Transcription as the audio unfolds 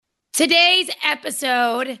Today's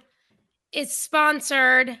episode is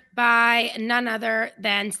sponsored by none other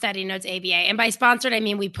than Study Notes ABA. And by sponsored, I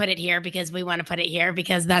mean we put it here because we want to put it here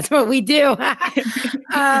because that's what we do.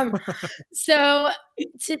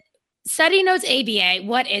 Study Notes ABA,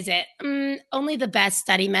 what is it? Only the best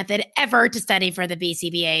study method ever to study for the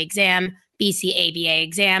BCBA exam, BCABA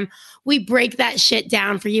exam. We break that shit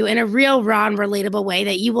down for you in a real, raw, and relatable way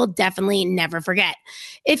that you will definitely never forget.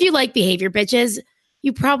 If you like behavior bitches,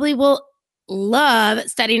 you probably will love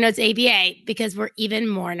Study Notes ABA because we're even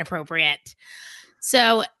more inappropriate.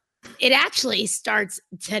 So it actually starts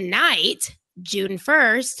tonight, June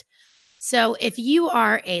 1st. So if you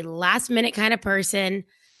are a last minute kind of person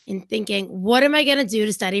and thinking, what am I going to do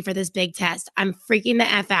to study for this big test? I'm freaking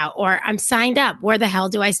the F out, or I'm signed up. Where the hell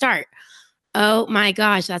do I start? Oh my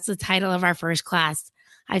gosh, that's the title of our first class.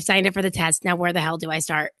 I've signed up for the test. Now where the hell do I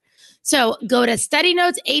start? So go to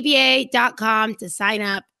studynotesaba.com to sign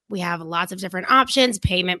up. We have lots of different options,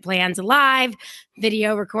 payment plans live,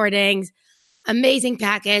 video recordings, amazing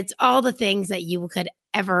packets, all the things that you could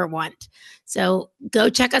ever want. So go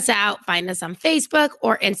check us out. Find us on Facebook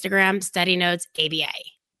or Instagram, Study Notes ABA.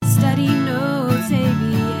 Study Notes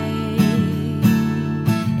ABA,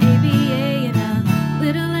 ABA in a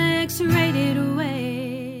little X-rated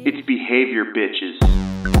way. It's behavior bitches.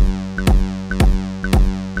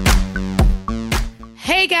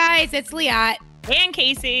 Hey guys, it's Liat. And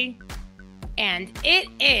Casey. And it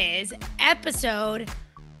is episode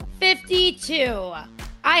 52.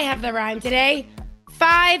 I have the rhyme today.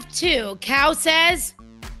 5-2. Cow says,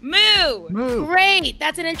 moo. Moo. Great.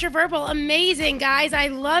 That's an interverbal. Amazing, guys. I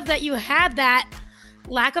love that you had that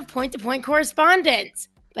lack of point-to-point correspondence,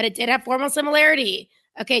 but it did have formal similarity.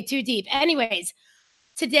 Okay, too deep. Anyways,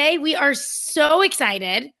 today we are so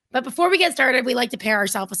excited. But before we get started, we like to pair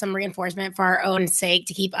ourselves with some reinforcement for our own sake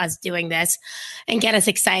to keep us doing this and get us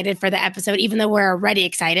excited for the episode, even though we're already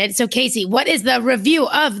excited. So, Casey, what is the review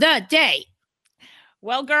of the day?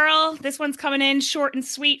 Well, girl, this one's coming in short and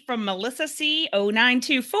sweet from Melissa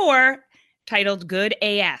C0924, titled Good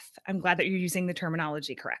AF. I'm glad that you're using the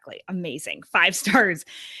terminology correctly. Amazing. 5 stars.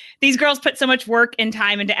 These girls put so much work and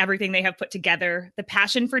time into everything they have put together. The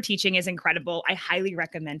passion for teaching is incredible. I highly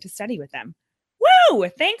recommend to study with them. Woo!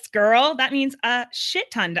 Thanks, girl. That means a shit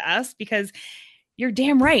ton to us because you're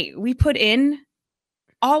damn right. We put in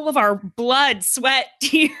all of our blood, sweat,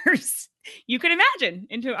 tears you could imagine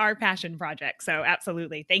into our passion project. So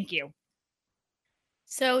absolutely. Thank you.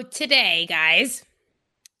 So today, guys,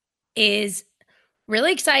 is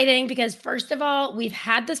really exciting because first of all, we've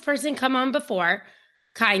had this person come on before,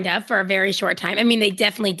 kind of, for a very short time. I mean, they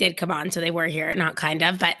definitely did come on, so they were here, not kind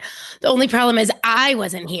of. But the only problem is I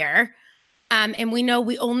wasn't here. And we know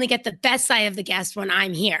we only get the best side of the guest when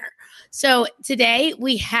I'm here. So today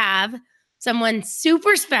we have someone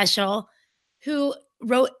super special who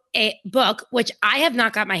wrote a book, which I have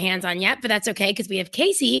not got my hands on yet, but that's okay because we have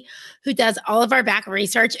Casey who does all of our back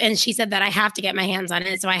research. And she said that I have to get my hands on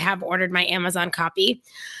it. So I have ordered my Amazon copy.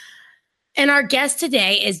 And our guest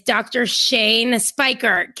today is Dr. Shane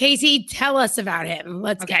Spiker. Casey, tell us about him.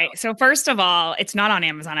 Let's go. So first of all, it's not on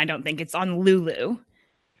Amazon. I don't think it's on Lulu.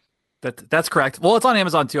 That's correct. Well, it's on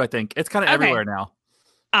Amazon too, I think. It's kind of everywhere now.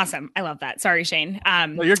 Awesome. I love that. Sorry, Shane.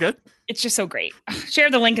 No, you're good. It's just so great. Share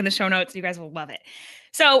the link in the show notes. You guys will love it.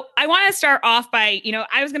 So I want to start off by,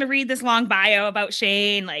 I was going to read this long bio about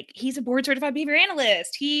Shane. Like, he's a board certified behavior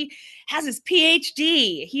analyst. He has his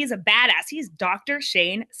PhD. He is a badass. He's Dr.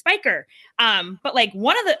 Shane Spiker. But like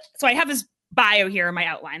so I have his bio here in my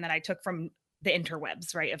outline that I took from the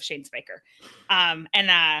interwebs, right, of Shane Spiker.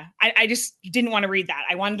 I just didn't want to read that.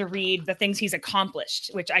 I wanted to read the things he's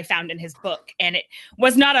accomplished, which I found in his book. And it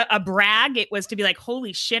was not a brag. It was to be like,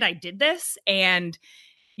 holy shit, I did this. And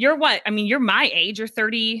you're what? I mean, you're my age. You're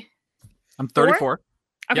 30. I'm 34.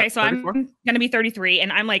 Okay, yep, so 34. I'm going to be 33.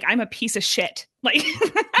 And I'm like, I'm a piece of shit. Like,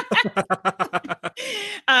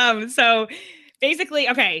 so basically,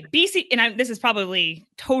 okay, this is probably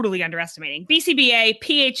totally underestimating. BCBA,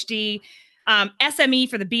 PhD, SME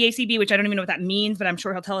for the BACB, which I don't even know what that means, but I'm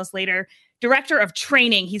sure he'll tell us later. Director of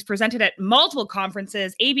training. He's presented at multiple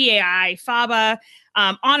conferences, ABAI, FABA,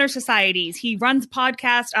 honor societies. He runs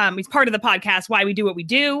podcast. He's part of the podcast, Why We Do What We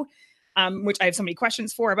Do, which I have so many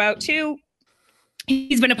questions about too.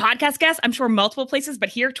 He's been a podcast guest, I'm sure multiple places, but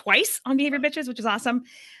here twice on Behavior Bitches, which is awesome.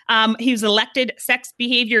 He was elected Sex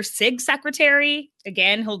Behavior SIG secretary.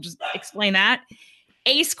 Again, he'll just explain that.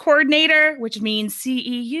 ACE coordinator, which means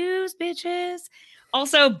CEUs, bitches.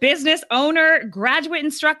 Also business owner, graduate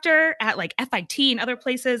instructor at like FIT and other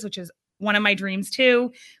places, which is one of my dreams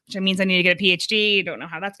too, which means I need to get a PhD. Don't know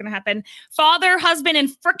how that's going to happen. Father, husband, and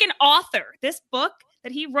freaking author. This book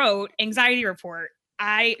that he wrote, Anxiety Report.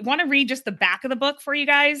 I want to read just the back of the book for you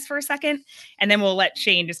guys for a second, and then we'll let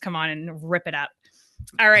Shane just come on and rip it up.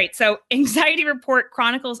 All right. So Anxiety Report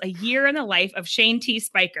chronicles a year in the life of Shane T.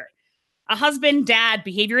 Spiker, a husband, dad,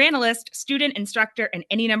 behavior analyst, student, instructor, and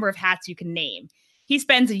any number of hats you can name. He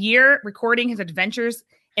spends a year recording his adventures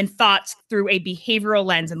and thoughts through a behavioral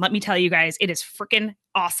lens. And let me tell you guys, it is freaking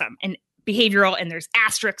awesome and behavioral, and there's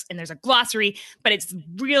asterisks and there's a glossary, but it's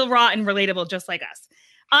real, raw, and relatable, just like us.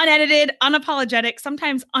 Unedited, unapologetic,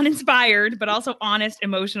 sometimes uninspired, but also honest,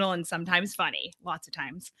 emotional, and sometimes funny. Lots of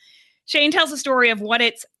times. Shane tells a story of what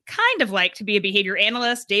it's kind of like to be a behavior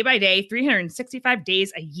analyst day by day, 365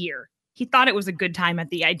 days a year. He thought it was a good time at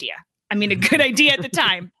the idea. I mean, a good idea at the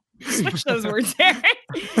time. Switch those words there.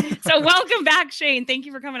 So welcome back, Shane. Thank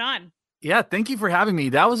you for coming on. Yeah, thank you for having me.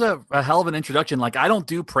 That was a hell of an introduction. Like, I don't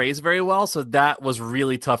do praise very well, so that was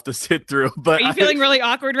really tough to sit through. But are you feeling really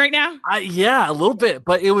awkward right now? Yeah, a little bit.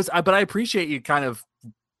 But but I appreciate you kind of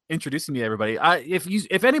introducing me to everybody.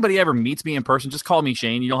 If anybody ever meets me in person, just call me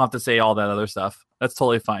Shane. You don't have to say all that other stuff. That's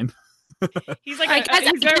totally fine. He's like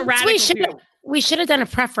he's very radical. We should have done a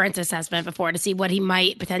preference assessment before to see what he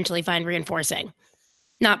might potentially find reinforcing,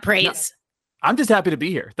 not praise. No, I'm just happy to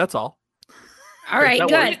be here. That's all. All right,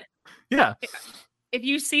 good. Works. Yeah. If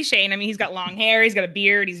you see Shane, I mean, he's got long hair, he's got a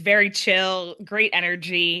beard, he's very chill, great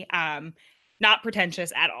energy, not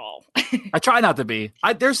pretentious at all. I try not to be.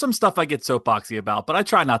 There's some stuff I get soapboxy about, but I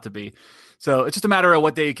try not to be. So it's just a matter of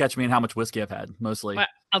what day you catch me and how much whiskey I've had, mostly. Well,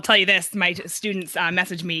 I'll tell you this. My students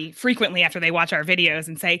message me frequently after they watch our videos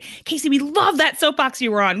and say, Casey, we love that soapbox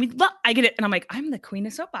you were on. I get it. And I'm like, I'm the queen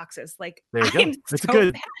of soapboxes. Like, there you go. I'm it's so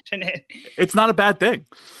good. passionate. It's not a bad thing.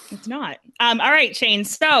 It's not. All right, Shane.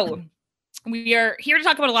 So we are here to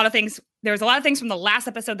talk about a lot of things. There was a lot of things from the last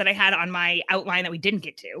episode that I had on my outline that we didn't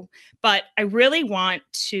get to, but I really want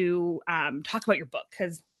to talk about your book,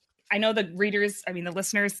 because I know the readers, I mean, the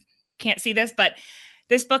listeners can't see this, but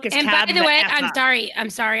this book is. And by the way, I'm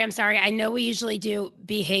sorry. I know we usually do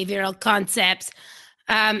behavioral concepts,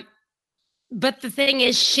 but the thing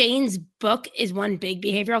is, Shane's book is one big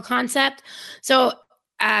behavioral concept. So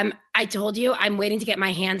I told you I'm waiting to get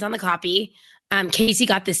my hands on the copy. Casey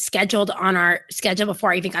got this scheduled on our schedule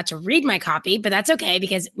before I even got to read my copy, but that's okay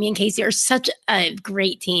because me and Casey are such a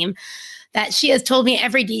great team that she has told me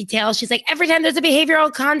every detail. She's like, every time there's a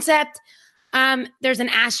behavioral concept, there's an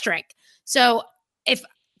asterisk. So if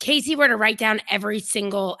Casey were to write down every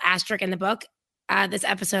single asterisk in the book, this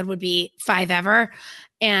episode would be 5 ever.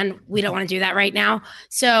 And we don't want to do that right now.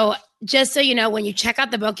 So just so you know, when you check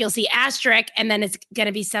out the book, you'll see asterisk, and then it's going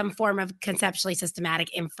to be some form of conceptually systematic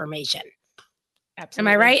information.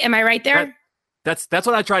 Absolutely. Am I right there? That's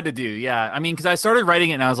what I tried to do. Yeah. I mean, because I started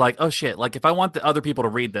writing it and I was like, oh shit, like if I want the other people to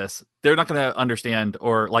read this, they're not going to understand.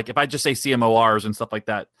 Or like if I just say CMORs and stuff like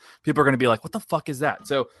that, people are going to be like, what the fuck is that?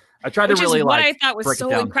 So I tried to really what I thought was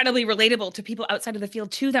so incredibly relatable to people outside of the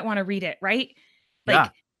field too that want to read it, right?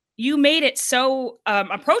 Like you made it so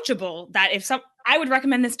approachable that I would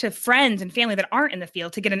recommend this to friends and family that aren't in the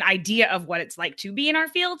field to get an idea of what it's like to be in our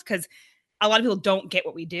field, because a lot of people don't get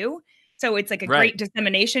what we do. So it's like a great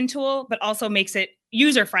dissemination tool, but also makes it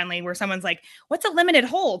user-friendly where someone's like, what's a limited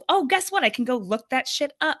hold? Oh, guess what? I can go look that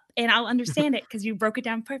shit up and I'll understand it because you broke it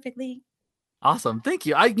down perfectly. Awesome. Thank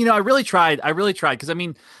you. I really tried because I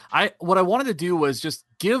mean, what I wanted to do was just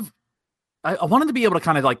I wanted to be able to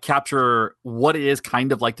kind of like capture what it is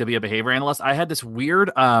kind of like to be a behavior analyst. I had this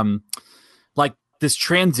weird, like this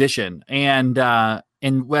transition, and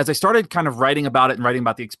as I started kind of writing about it and writing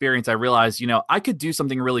about the experience, I realized, I could do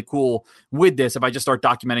something really cool with this if I just start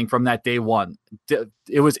documenting from that day one.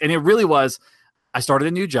 It really was. I started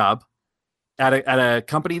a new job at a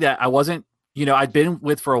company that I wasn't, I'd been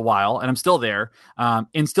with for a while, and I'm still there,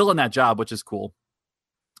 and still in that job, which is cool.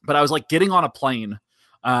 But I was like getting on a plane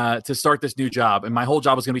to start this new job, and my whole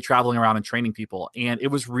job was going to be traveling around and training people, and it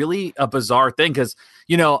was really a bizarre thing because,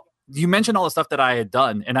 you mentioned all the stuff that I had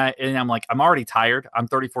done, and I'm like, I'm already tired. I'm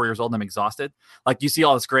 34 years old and I'm exhausted. Like, you see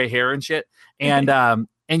all this gray hair and shit. And,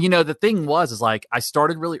 the thing is like, I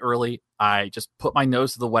started really early. I just put my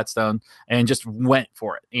nose to the whetstone and just went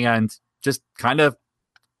for it, and just kind of,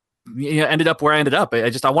 ended up where I ended up.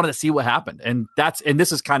 I wanted to see what happened. And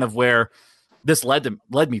this is kind of where this led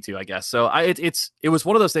me to, I guess. So it was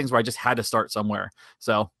one of those things where I just had to start somewhere.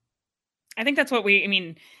 So I think that's what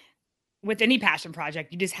with any passion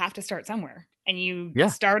project, you just have to start somewhere, and you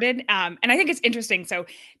started. And I think it's interesting. So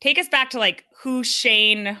take us back to like who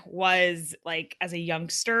Shane was like as a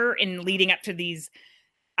youngster in leading up to these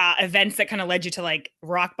events that kind of led you to like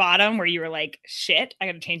rock bottom, where you were like, shit, I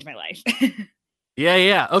got to change my life.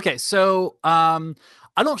 Yeah. Okay. So,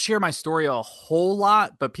 I don't share my story a whole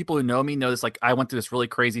lot, but people who know me know this. Like, I went through this really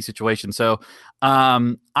crazy situation. So,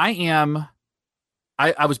 I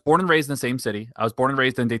was born and raised in the same city. I was born and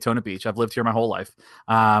raised in Daytona Beach. I've lived here my whole life.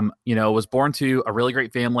 Was born to a really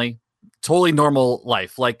great family, totally normal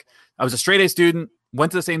life. Like, I was a straight A student,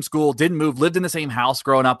 went to the same school, didn't move, lived in the same house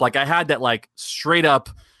growing up. Like, I had that like straight up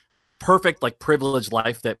perfect, like privileged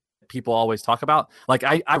life that people always talk about. Like,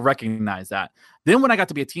 I recognize that. Then when I got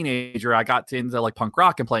to be a teenager, I got into like punk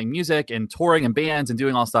rock and playing music and touring and bands and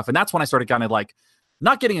doing all stuff. And that's when I started kind of like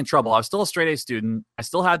not getting in trouble. I was still a straight A student. I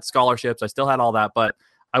still had scholarships. I still had all that, but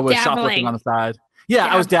I was shoplifting on the side. Yeah,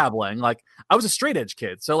 I was dabbling. Like, I was a straight edge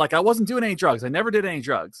kid. So like, I wasn't doing any drugs. I never did any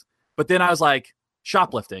drugs. But then I was like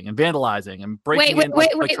shoplifting and vandalizing and breaking in.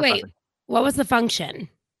 Wait. What was the function?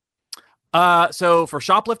 So for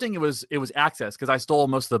shoplifting, it was access, because I stole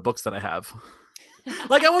most of the books that I have.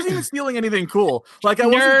 Like, I wasn't even stealing anything cool. Like, I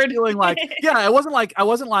wasn't stealing like, I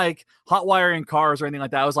wasn't like hot wiring cars or anything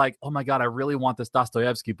like that. I was like, oh my God, I really want this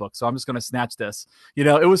Dostoevsky book, so I'm just going to snatch this. It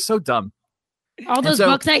was so dumb. All those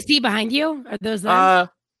books I see behind you, are those them?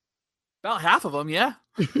 About half of them, yeah.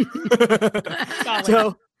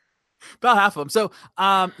 So about half of them. So,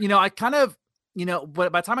 I kind of,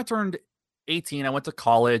 but by the time I turned 18, I went to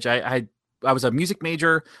college. I was a music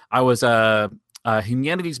major. I was a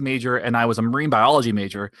humanities major, and I was a marine biology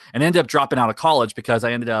major, and ended up dropping out of college because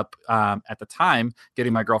I ended up at the time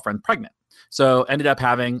getting my girlfriend pregnant. So ended up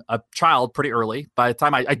having a child pretty early. By the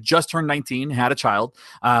time I just turned 19, had a child,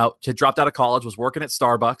 had dropped out of college, was working at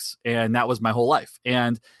Starbucks, and that was my whole life.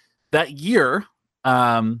 And that year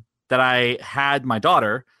that I had my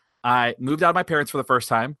daughter, I moved out of my parents for the first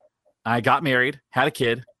time. I got married, had a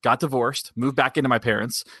kid, got divorced, moved back into my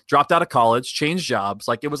parents, dropped out of college, changed jobs.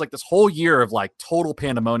 Like, it was like this whole year of like total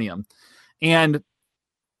pandemonium. And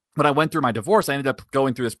when I went through my divorce, I ended up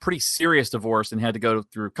going through this pretty serious divorce and had to go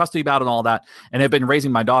through custody battle and all that, and have been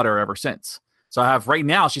raising my daughter ever since. So I have, right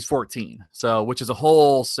now, she's 14. So, which is a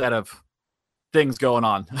whole set of things going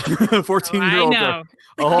on. 14-year-old. I know.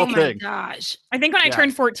 A whole my thing. Gosh. I think when I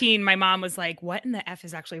turned 14, my mom was like, what in the F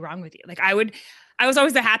is actually wrong with you? Like, I was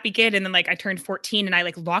always the happy kid. And then like I turned 14 and I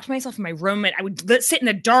like locked myself in my room, and I would sit in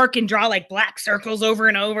the dark and draw like black circles over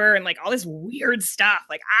and over and like all this weird stuff.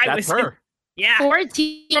 Like, That's her. Yeah.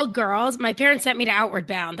 14-year-old girls. My parents sent me to Outward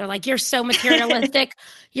Bound. They're like, you're so materialistic.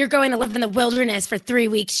 You're going to live in the wilderness for 3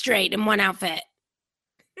 weeks straight in one outfit.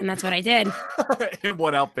 And that's what I did. In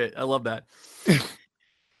one outfit. I love that.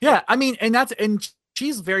 Yeah. I mean, and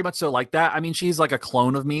she's very much so like that. I mean, she's like a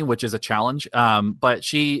clone of me, which is a challenge. But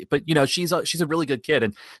she's a really good kid.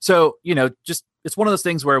 And so, just, it's one of those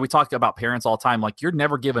things where we talk about parents all the time. Like, you're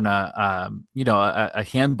never given a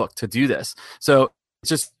handbook to do this. So it's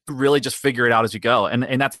just really just figure it out as you go.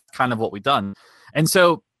 And that's kind of what we've done. And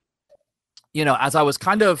so, as I was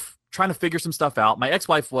kind of trying to figure some stuff out, my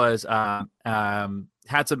ex-wife was,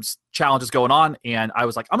 had some challenges going on. And I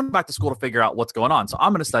was like, I'm going back to school to figure out what's going on. So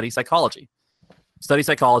I'm going to study psychology,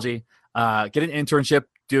 get an internship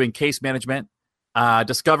doing case management,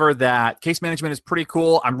 discover that case management is pretty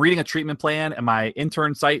cool. I'm reading a treatment plan, and my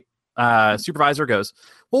intern site supervisor goes,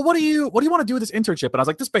 well, what do you want to do with this internship? And I was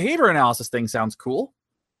like, this behavior analysis thing sounds cool.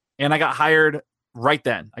 And I got hired right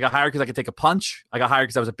then. I got hired because I could take a punch. I got hired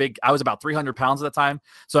because I was about 300 pounds at the time.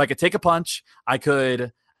 So I could take a punch.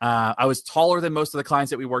 I was taller than most of the clients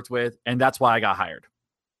that we worked with. And that's why I got hired.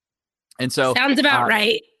 And so sounds about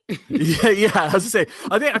right. Yeah. I was gonna say,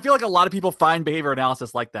 I feel like a lot of people find behavior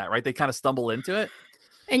analysis like that, right? They kind of stumble into it.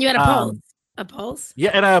 And you had a pulse. A pulse?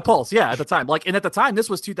 Yeah, and a pulse. Yeah, at the time. Like, and at the time, this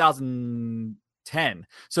was 2010.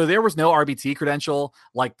 So there was no RBT credential.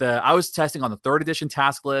 Like, I was testing on the 3rd edition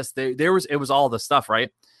task list. It was all the stuff, right?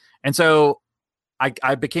 And so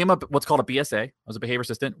I became what's called a BSA. I was a behavior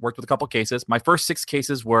assistant, worked with a couple cases. My first 6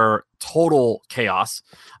 cases were total chaos.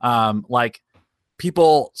 Like,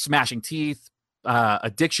 people smashing teeth,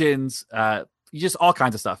 addictions, just all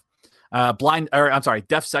kinds of stuff.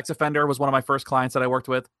 Deaf sex offender was one of my first clients that I worked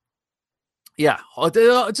with. Yeah,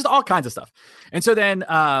 just all kinds of stuff. And so then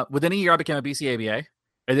within a year, I became a BCABA.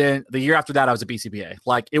 And then the year after that, I was a BCBA.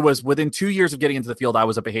 Like, it was within 2 years of getting into the field, I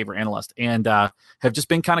was a behavior analyst, and have just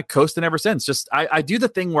been kind of coasting ever since. Just I do the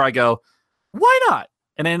thing where I go, why not?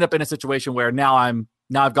 And I end up in a situation where now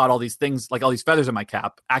I've got all these things, like all these feathers in my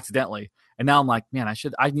cap accidentally. And now I'm like, man, I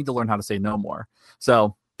need to learn how to say no more.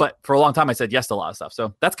 So, but for a long time, I said yes to a lot of stuff.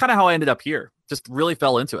 So that's kind of how I ended up here. Just really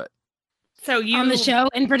fell into it. So you on the show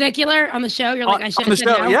in particular, you're like, I should have said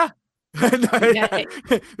no. Yeah.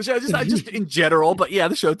 The show, just in general, but yeah,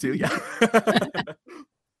 the show too. Yeah.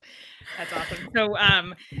 That's awesome. So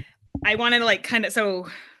I wanted to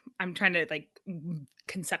I'm trying to like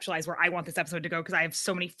conceptualize where I want this episode to go, because I have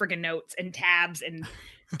so many friggin' notes and tabs and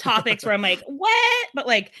topics where I'm like, what? But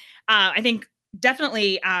like, I think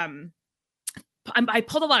definitely, I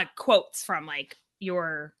pulled a lot of quotes from like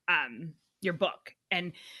your book,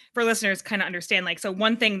 and for listeners kind of understand, like, so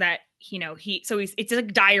one thing that, you know, it's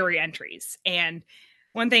like diary entries, and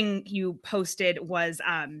one thing you posted was,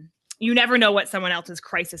 you never know what someone else's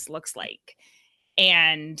crisis looks like.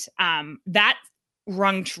 And that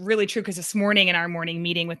rung really true, because this morning in our morning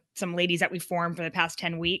meeting with some ladies that we formed for the past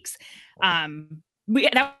 10 weeks,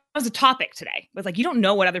 that was a topic today. It was like, you don't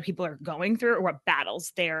know what other people are going through or what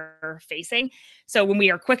battles they're facing. So when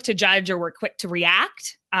we are quick to judge or we're quick to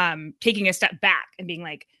react, taking a step back and being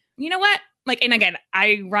like, you know what? Like, and again,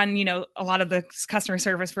 I run, you know, a lot of the customer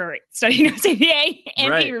service for Study Notes ABA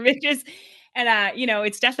and Pete Revicious. And, you know,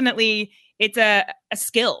 it's definitely, it's a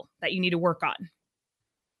skill that you need to work on.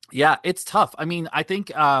 Yeah, it's tough. I mean, I think,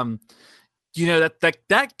 you know,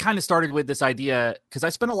 that kind of started with this idea, because I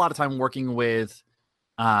spent a lot of time working with,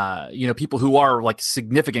 you know, people who are like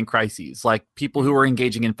significant crises, like people who are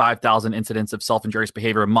engaging in 5,000 incidents of self-injurious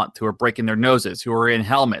behavior a month, who are breaking their noses, who are in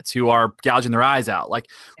helmets, who are gouging their eyes out, like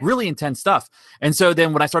really intense stuff. And so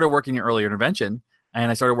then when I started working in early intervention, and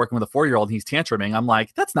I started working with a 4-year-old and he's tantruming, I'm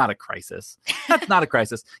like, that's not a crisis. That's not a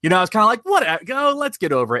crisis. You know, I was kind of like, what? Go, let's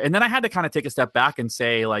get over it. And then I had to kind of take a step back and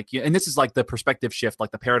say, like, and this is like the perspective shift,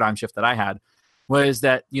 like the paradigm shift that I had, was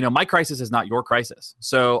that, you know, my crisis is not your crisis.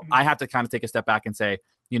 So I have to kind of take a step back and say,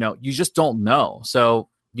 you know, you just don't know. So,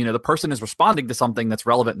 you know, the person is responding to something that's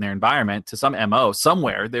relevant in their environment, to some MO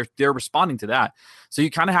somewhere. They're responding to that. So you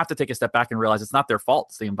kind of have to take a step back and realize it's not their fault.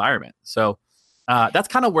 It's the environment. So that's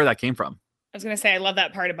kind of where that came from. I was going to say, I love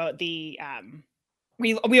that part about the,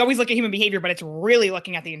 we always look at human behavior, but it's really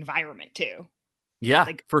looking at the environment too. Yeah,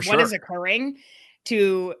 like for sure. What is occurring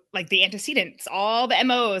to like the antecedents, all the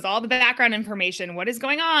MOs, all the background information, what is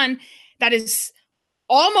going on, that is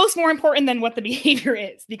almost more important than what the behavior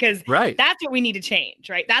is, because that's what we need to change,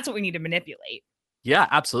 right? That's what we need to manipulate. Yeah,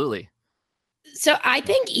 absolutely. So I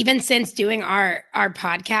think even since doing our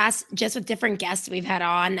podcast, just with different guests we've had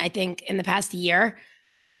on, I think in the past year,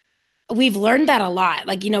 we've learned that a lot.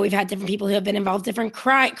 Like, you know, we've had different people who have been involved in different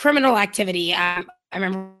criminal activity. I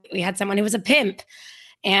remember we had someone who was a pimp.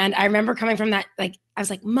 And I remember coming from that, like, I was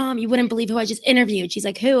like, Mom, you wouldn't believe who I just interviewed. She's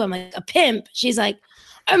like, who? I'm like, a pimp. She's like,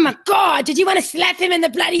 oh my God, did you want to slap him in the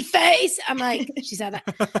bloody face? I'm like, she's South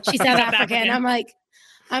African. I'm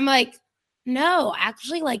like, no,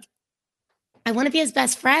 actually, like, I want to be his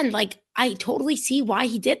best friend. Like, I totally see why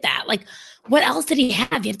he did that. Like, what else did he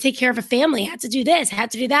have? He had to take care of a family, had to do this,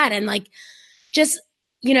 had to do that. And like, just,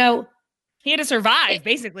 you know, he had to survive,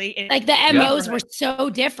 basically. Like the MOs were so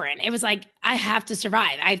different. It was like, I have to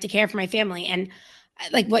survive. I have to care for my family. And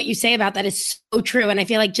like what you say about that is so true. And I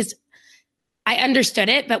feel like just, I understood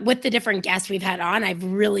it, but with the different guests we've had on, I've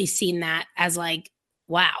really seen that as like,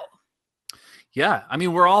 wow. Yeah. I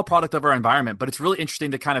mean, we're all a product of our environment, but it's really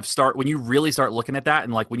interesting to kind of start when you really start looking at that.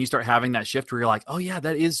 And like, when you start having that shift where you're like, oh yeah,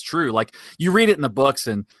 that is true. Like you read it in the books,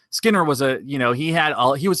 and Skinner was he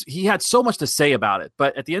had so much to say about it.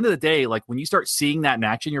 But at the end of the day, like when you start seeing that in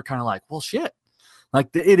action, you're kind of like, well, shit, like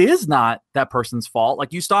it is not that person's fault.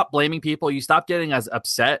 Like you stop blaming people, you stop getting as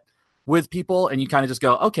upset with people, and you kind of just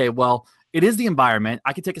go, okay, well, it is the environment.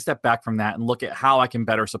 I can take a step back from that and look at how I can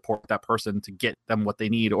better support that person to get them what they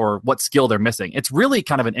need or what skill they're missing. It's really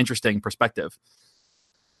kind of an interesting perspective.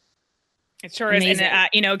 It sure is. And,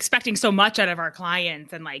 you know, expecting so much out of our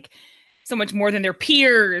clients, and like so much more than their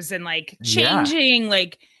peers, and like changing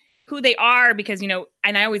like who they are, because, you know,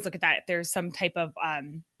 and I always look at that. If there's some type of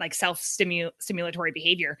like self-stimulatory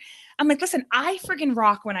behavior, I'm like, listen, I freaking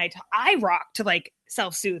rock when I rock to like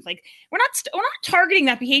self-soothe. Like we're not targeting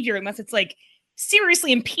that behavior unless it's like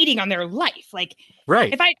seriously impeding on their life. Like,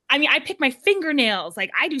 right. If I pick my fingernails, like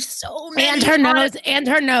I do so many. And her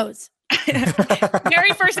nose.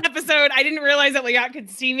 Very first episode, I didn't realize that Liat could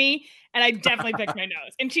see me, and I definitely picked my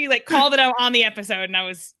nose. And she like called it out on the episode, and I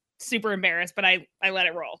was super embarrassed, but I let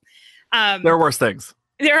it roll. There are worse things.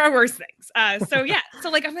 There are worse things. So yeah. So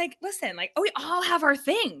like, I'm like, listen, like, oh, we all have our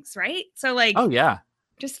things, right? So like, oh yeah,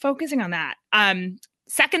 just focusing on that.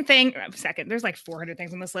 Second, there's like 400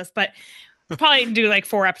 things on this list, but we'll probably do like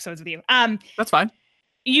 4 episodes with you. That's fine.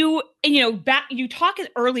 You talk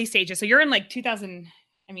at early stages. So you're in like 18,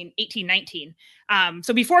 19.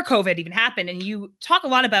 So before COVID even happened, and you talk a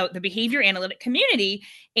lot about the behavior analytic community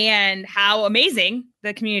and how amazing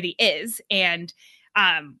the community is. And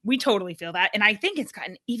we totally feel that. And I think it's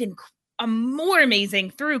gotten even more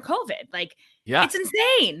amazing through COVID. Like, it's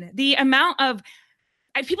insane. The amount of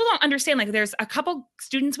people don't understand, like there's a couple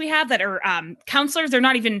students we have that are counselors. They're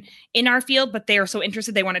not even in our field, but they are so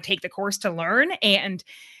interested. They want to take the course to learn. And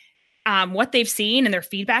what they've seen and their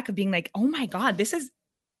feedback of being like, oh my God, this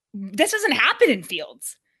doesn't happen in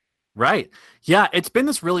fields. Right. Yeah. It's been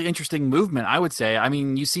this really interesting movement, I would say. I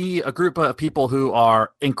mean, you see a group of people who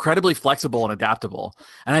are incredibly flexible and adaptable.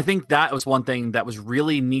 And I think that was one thing that was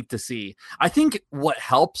really neat to see. I think what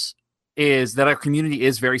helps is that our community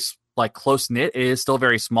is very like close knit. It is still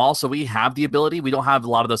very small. So we have the ability. We don't have a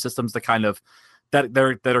lot of those systems that kind of that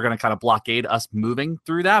are going to kind of blockade us moving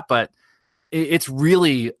through that. But it's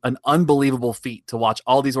really an unbelievable feat to watch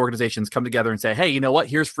all these organizations come together and say, hey, you know what?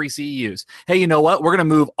 Here's free CEUs. Hey, you know what? We're going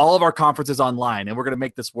to move all of our conferences online and we're going to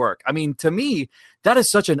make this work. I mean, to me, that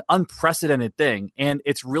is such an unprecedented thing. And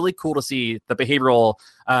it's really cool to see the behavioral,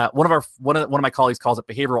 one of my colleagues calls it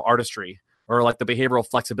behavioral artistry, or like the behavioral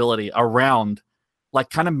flexibility around like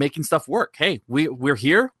kind of making stuff work. Hey, we're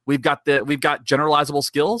here. We've got generalizable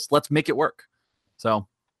skills. Let's make it work. So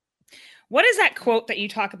what is that quote that you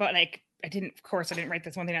talk about? Like, I didn't write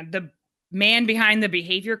this one thing down. The man behind the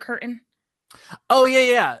behavior curtain. Oh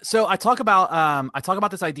yeah. So I talk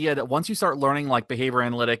about this idea that once you start learning like behavior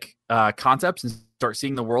analytic concepts and start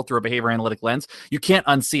seeing the world through a behavior analytic lens, you can't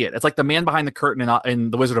unsee it. It's like the man behind the curtain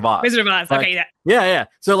in The Wizard of Oz. Wizard of Oz. Like, okay. Yeah.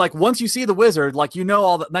 So like once you see the wizard, like you know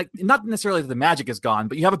all the, like not necessarily that the magic is gone,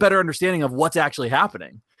 but you have a better understanding of what's actually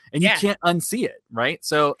happening. And you can't unsee it, right?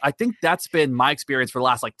 So I think that's been my experience for the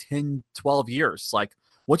last like 10, 12 years. Like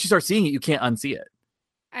once you start seeing it, you can't unsee it.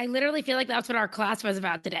 I literally feel like that's what our class was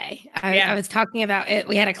about today. I was talking about it.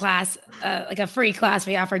 We had a class, like a free class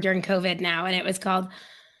we offered during COVID now, and it was called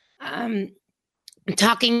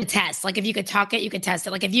Talking Test. Like if you could talk it, you could test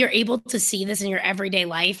it. Like if you're able to see this in your everyday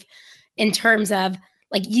life in terms of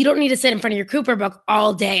like, you don't need to sit in front of your Cooper book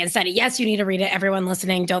all day and study. Yes, you need to read it. Everyone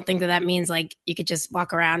listening, don't think that means like you could just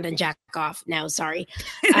walk around and jack off. No, sorry.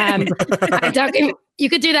 I'm talking, you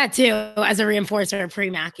could do that too as a reinforcer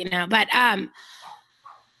pre-Mac, you know, but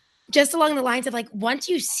just along the lines of like, once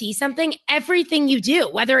you see something, everything you do,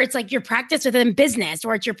 whether it's like your practice within business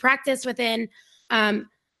or it's your practice within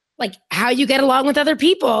like how you get along with other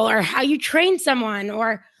people or how you train someone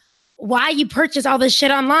or why you purchase all this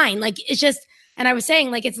shit online. Like it's just, and I was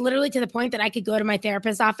saying, like, it's literally to the point that I could go to my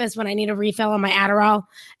therapist's office when I need a refill on my Adderall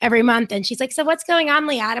every month. And she's like, so what's going on,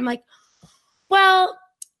 Liat? I'm like, well,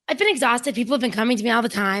 I've been exhausted. People have been coming to me all the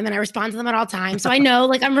time and I respond to them at all times. So I know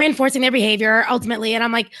like I'm reinforcing their behavior ultimately. And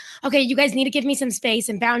I'm like, okay, you guys need to give me some space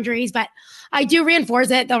and boundaries, but I do reinforce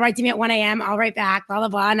it. They'll write to me at 1 a.m. I'll write back, blah, blah,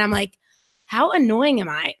 blah. And I'm like, how annoying am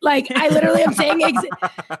I? Like, I literally am saying,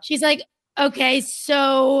 she's like, okay,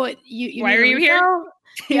 so you why are you here?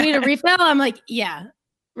 You need a refill? I'm like, yeah,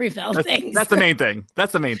 refill things. That's the main thing.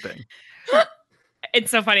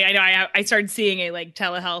 It's so funny. I know I started seeing a like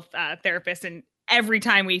telehealth therapist, and every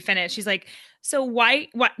time we finish, she's like, so what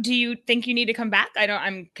do you think you need to come back?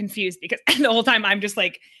 I'm confused because the whole time I'm just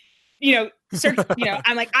like, I'm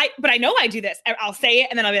like, but I know I do this. I'll say it.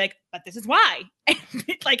 And then I'll be like, but this is why.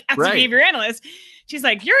 Like as a behavior analyst, she's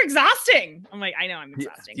like, you're exhausting. I'm like, I know I'm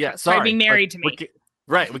exhausting. Yeah. Sorry. Being married to me.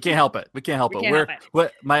 Right. We can't help it.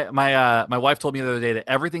 My wife told me the other day that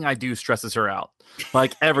everything I do stresses her out,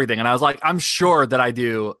 like everything. And I was like, I'm sure that I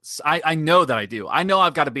do. I know that I do. I know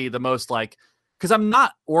I've got to be the most like, because I'm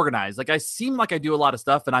not organized. Like I seem like I do a lot of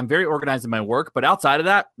stuff and I'm very organized in my work, but outside of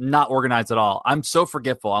that, not organized at all. I'm so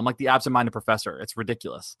forgetful. I'm like the absent-minded professor. It's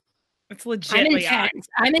ridiculous. It's legit.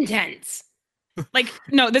 I'm intense. Like,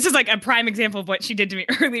 no, this is like a prime example of what she did to me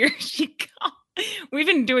earlier. We've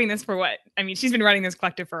been doing this for she's been running this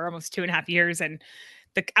collective for almost 2.5 years, and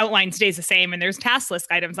the outline stays the same. And there's task list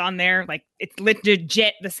items on there. Like it's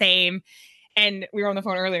legit the same. And we were on the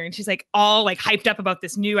phone earlier and she's like all like hyped up about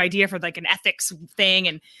this new idea for like an ethics thing.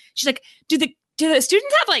 And she's like, do the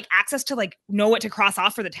students have like access to like know what to cross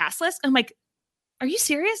off for the task list? I'm like, are you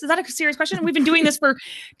serious? Is that a serious question? We've been doing this for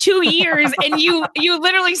 2 years and you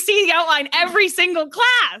literally see the outline every single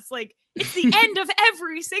class. Like it's the end of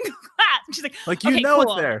every single class. And she's like, okay, cool.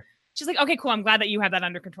 It's there. She's like, okay, cool. I'm glad that you have that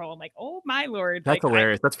under control. I'm like, oh my Lord. That's like,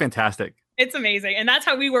 hilarious. That's fantastic. It's amazing. And that's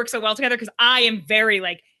how we work so well together. Cause I am very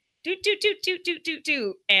like,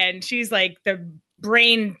 do. And she's like the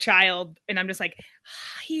brainchild. And I'm just like,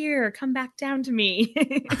 here, come back down to me.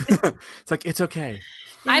 It's like, it's okay.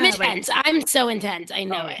 Yeah, I'm intense. I'm so intense. I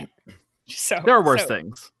know it. So there are worse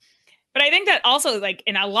things. But I think that also like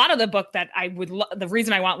in a lot of the book that I would, the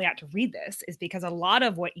reason I want Liat to read this is because a lot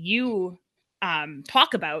of what you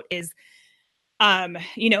talk about is,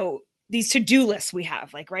 these to-do lists we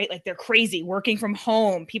have, like, right? Like they're crazy, working from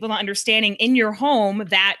home, people not understanding in your home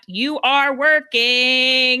that you are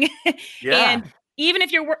working. Yeah. And even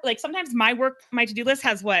if you're like, sometimes my to-do list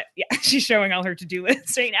has what? Yeah, she's showing all her to-do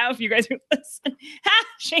lists right now. If you guys are listening, ha,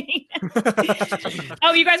 Shane.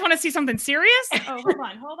 Oh, you guys want to see something serious? Oh,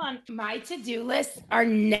 hold on. My to-do lists are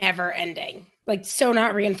never ending. Like, so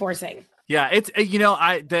not reinforcing. Yeah, it's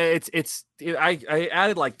I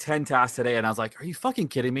added like 10 tasks today, and I was like, "Are you fucking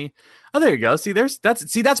kidding me?" Oh, there you go. See,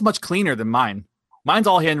 that's much cleaner than mine. Mine's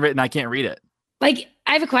all handwritten. I can't read it. Like,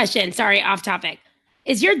 I have a question. Sorry, off topic.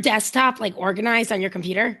 Is your desktop like organized on your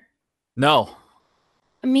computer? No,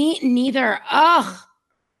 Me neither. Ugh.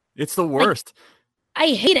 it's the worst. I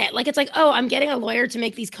hate it. Like, it's like, oh, I'm getting a lawyer to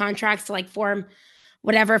make these contracts to like form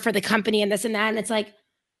whatever for the company and this and that. And it's like,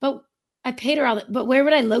 but I paid her but where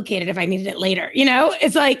would I locate it if I needed it later? You know,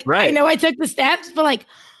 it's like, Right. I know I took the steps, but like,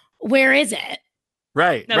 where is it?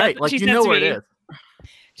 Right, No, right. Like, you know where it is.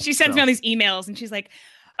 She sends me all these emails and she's like,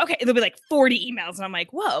 okay, there'll be like 40 emails. And I'm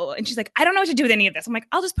like, whoa. And she's like, I don't know what to do with any of this. I'm like,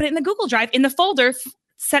 I'll just put it in the Google Drive in the folder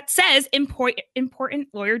that says important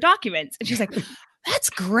lawyer documents. And she's like, that's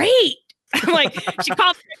great. I'm like, she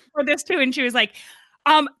called for this too. And she was like,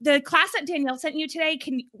 the class that Danielle sent you today,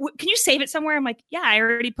 can you save it somewhere? I'm like, yeah, I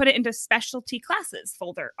already put it into specialty classes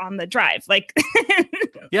folder on the drive. Like,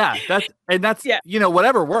 yeah, that's you know,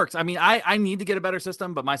 whatever works. I mean, I need to get a better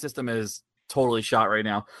system, but my system is totally shot right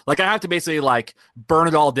now. Like, I have to basically like burn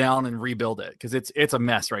it all down and rebuild it because it's a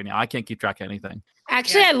mess right now. I can't keep track of anything.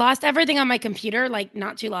 Actually, I lost everything on my computer like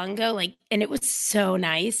not too long ago. Like, and it was so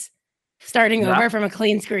nice starting over from a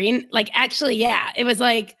clean screen. Like, actually, yeah, it was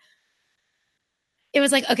like,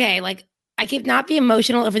 okay, like I could not be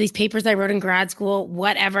emotional over these papers I wrote in grad school,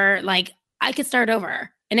 whatever. Like, I could start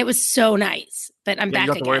over. And it was so nice. But I'm back You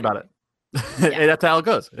don't have to worry again. about it. That's how it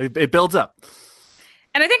goes. It builds up.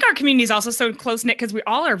 and I think our community is also so close knit because we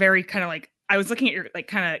all are very kind of like, I was looking at your like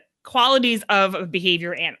kind of qualities of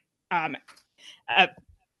behavior and I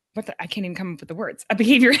can't even come up with the words. A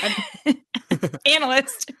behavior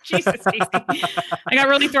analyst. Jesus, Stacey. I got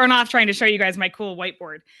really thrown off trying to show you guys my cool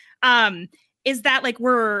whiteboard. Is that like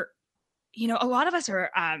we're, you know, a lot of us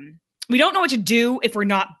are, we don't know what to do if we're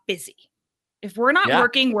not busy. If we're not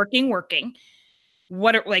working,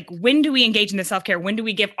 when do we engage in the self-care? When do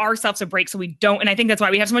we give ourselves a break so we don't? And I think that's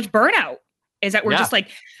why we have so much burnout, is that we're just like,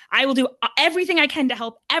 I will do everything I can to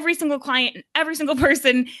help every single client and every single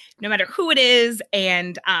person, no matter who it is.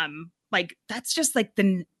 And like, that's just like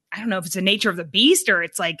I don't know if it's the nature of the beast or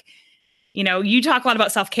it's like, you know, you talk a lot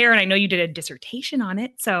about self-care and I know you did a dissertation on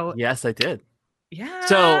it. So yes, I did. Yeah.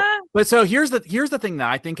 So here's the thing that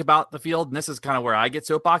I think about the field, and this is kind of where I get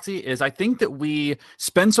soapboxy, is I think that we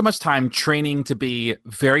spend so much time training to be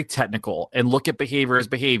very technical and look at behavior as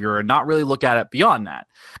behavior and not really look at it beyond that.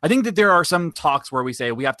 I think that there are some talks where we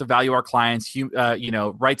say we have to value our clients,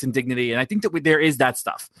 rights and dignity, and I think that there is that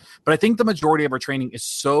stuff. But I think the majority of our training is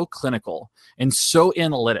so clinical and so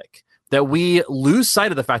analytic that we lose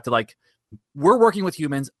sight of the fact that, like, we're working with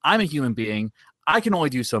humans. I'm a human being. I can only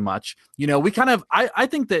do so much. You know, I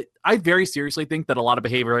think that I very seriously think that a lot of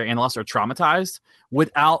behavioral analysts are traumatized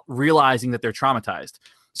without realizing that they're traumatized.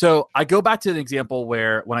 So I go back to an example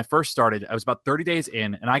where when I first started, I was about 30 days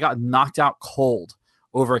in and I got knocked out cold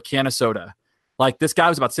over a can of soda. Like, this guy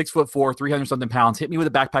was about 6'4", 300 something pounds, hit me with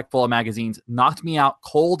a backpack full of magazines, knocked me out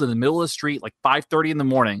cold in the middle of the street, like 5:30 in the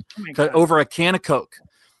morning over a can of Coke.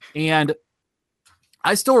 And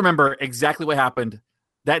I still remember exactly what happened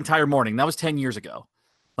that entire morning. That was 10 years ago.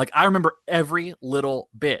 Like, I remember every little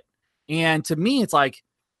bit. And to me, it's like,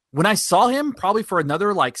 when I saw him probably for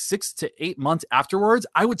another like 6 to 8 months afterwards,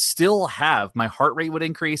 I would still have, my heart rate would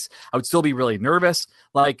increase. I would still be really nervous.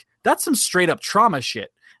 Like, that's some straight up trauma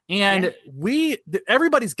shit. And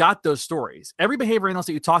everybody's got those stories. Every behavior analyst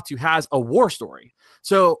that you talk to has a war story.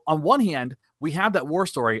 So on one hand, we have that war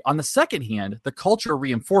story. On the second hand, the culture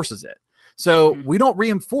reinforces it. So we don't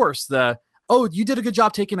reinforce oh, you did a good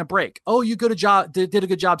job taking a break. Oh, you did a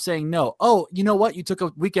good job saying no. Oh, you know what? You took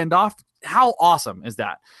a weekend off. How awesome is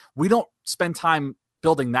that? We don't spend time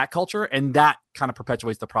building that culture, and that kind of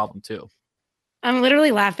perpetuates the problem too. I'm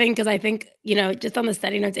literally laughing because I think, you know, just on the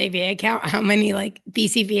Study Notes ABA account, how many like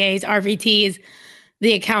BCBAs, RVTs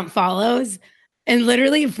the account follows. And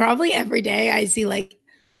literally probably every day I see like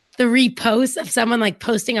the reposts of someone like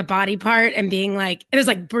posting a body part and being like, there's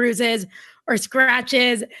like bruises or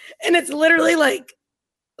scratches. And it's literally like,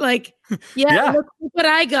 look what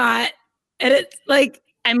I got. And it's like,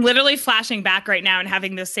 I'm literally flashing back right now and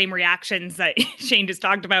having those same reactions that Shane just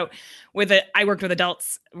talked about I worked with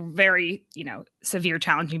adults, very, you know, severe,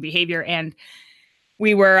 challenging behavior. And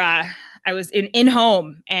we were, I was in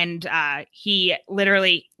home and he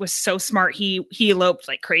literally was so smart. He eloped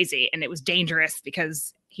like crazy and it was dangerous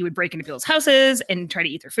because he would break into people's houses and try to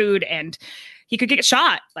eat their food, and he could get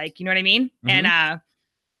shot. Like, you know what I mean? Mhm. And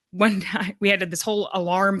one time we had this whole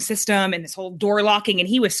alarm system and this whole door locking, and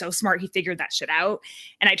he was so smart. He figured that shit out.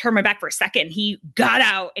 And I turned my back for a second. He got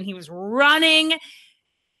out and he was running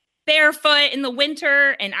barefoot in the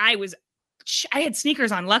winter. And I had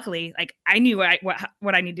sneakers on. Luckily, like I knew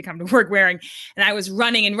what I needed to come to work wearing. And I was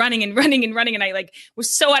running and running and running and running. And I like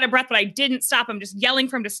was so out of breath, but I didn't stop. I'm just yelling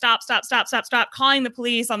for him to stop, calling the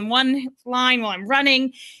police on one line while I'm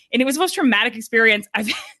running. And it was the most traumatic experience I've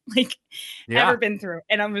like ever been through.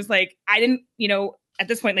 And I was like, I didn't, at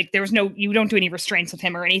this point, like there was you don't do any restraints with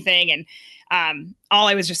him or anything. And all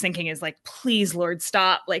I was just thinking is like, please, Lord,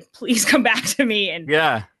 stop. Like, please come back to me. And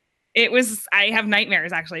I have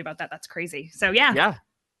nightmares actually about that. That's crazy. So yeah. Yeah.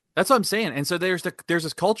 That's what I'm saying. And so there's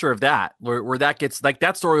this culture of that where that gets like,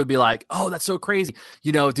 that story would be like, oh, that's so crazy.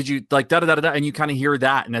 Did you like da-da-da-da-da? And you kind of hear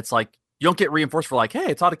that. And it's like, you don't get reinforced for like, hey,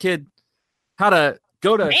 I taught a kid how to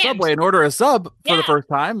go to Subway and order a sub for the first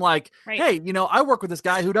time. Like, hey, I work with this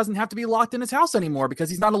guy who doesn't have to be locked in his house anymore because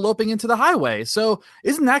he's not eloping into the highway. So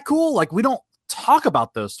isn't that cool? Like, we don't talk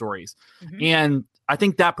about those stories. Mm-hmm. And I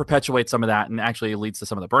think that perpetuates some of that and actually leads to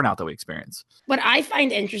some of the burnout that we experience. What I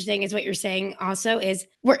find interesting is what you're saying also is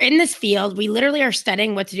we're in this field. We literally are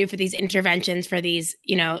studying what to do for these interventions for these,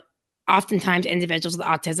 oftentimes individuals with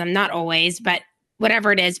autism, not always, but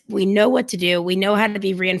whatever it is, we know what to do. We know how to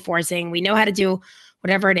be reinforcing. We know how to do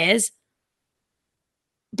whatever it is.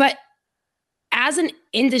 But as an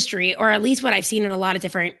industry, or at least what I've seen in a lot of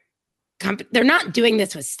different companies, they're not doing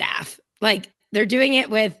this with staff. Like they're doing it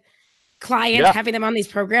with clients, having them on these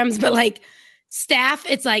programs, but like staff,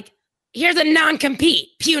 it's like, here's a non-compete,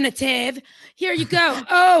 punitive. Here you go.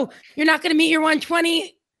 Oh, you're not going to meet your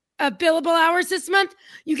 120 billable hours this month?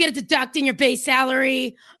 You get a deduct in your base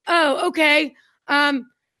salary. Oh, okay.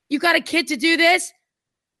 You got a kid to do this?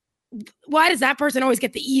 Why does that person always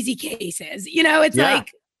get the easy cases? It's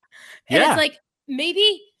like, and it's like,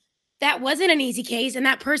 maybe that wasn't an easy case. And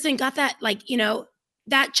that person got that, like,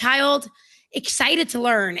 that child excited to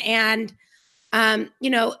learn and,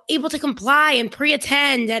 able to comply and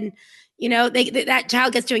pre-attend. And, that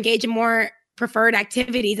child gets to engage in more preferred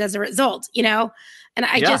activities as a result, and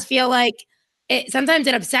I just feel like sometimes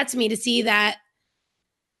it upsets me to see that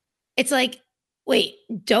it's like, wait,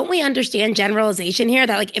 don't we understand generalization here?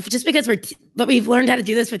 That like, if just because we've learned how to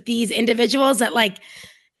do this with these individuals, that like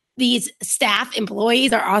these staff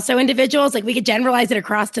employees are also individuals, like we could generalize it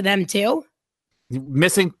across to them too.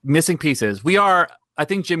 Missing pieces. I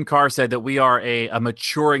think Jim Carr said that we are a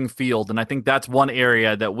maturing field. And I think that's one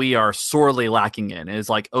area that we are sorely lacking in is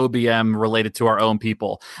like OBM related to our own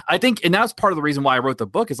people. I think, and that's part of the reason why I wrote the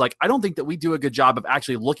book is like, I don't think that we do a good job of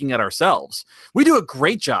actually looking at ourselves. We do a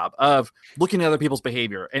great job of looking at other people's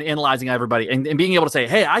behavior and analyzing everybody and being able to say,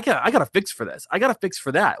 hey, I got a fix for this. I got a fix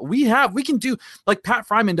for that. We can do, like Pat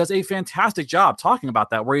Fryman does a fantastic job talking about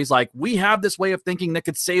that, where he's like, we have this way of thinking that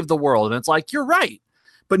could save the world. And it's like, you're right.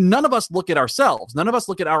 But none of us look at ourselves. None of us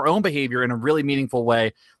look at our own behavior in a really meaningful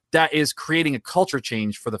way that is creating a culture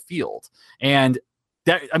change for the field. And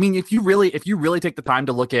that, I mean, if you really take the time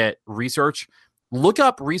to look at research, look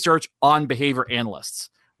up research on behavior analysts,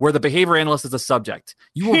 where the behavior analyst is a subject.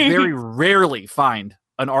 You will very rarely find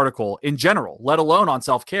an article in general, let alone on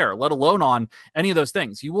self-care, let alone on any of those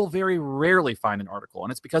things. You will very rarely find an article.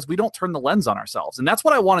 And it's because we don't turn the lens on ourselves. And that's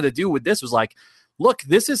what I wanted to do with this, was like, look,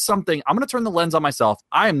 this is something, I'm going to turn the lens on myself.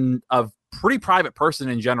 I'm a pretty private person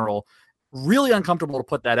in general, really uncomfortable to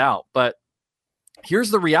put that out. But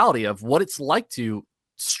here's the reality of what it's like to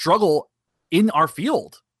struggle in our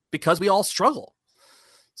field, because we all struggle.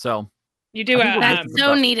 So you do that's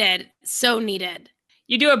so needed. So needed.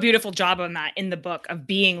 You do a beautiful job on that in the book of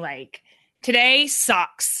being like, today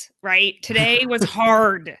sucks, right? Today was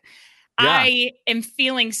hard. I am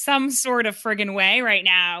feeling some sort of friggin' way right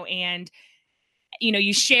now. And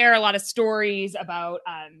you share a lot of stories about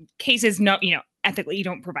cases. No, ethically, you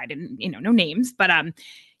don't provide, no names, but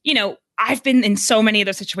I've been in so many of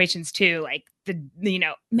those situations too. Like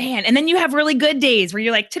man, and then you have really good days where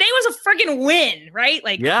you're like, today was a friggin' win, right?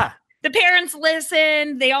 Like, the parents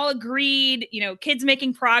listened, they all agreed. Kids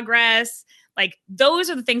making progress. Like,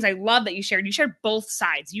 those are the things I love that you shared. You shared both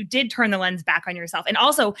sides. You did turn the lens back on yourself, and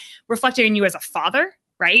also reflecting on you as a father.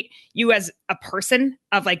 Right? You as a person,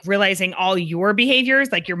 of like realizing all your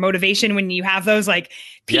behaviors, like your motivation when you have those like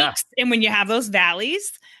peaks and when you have those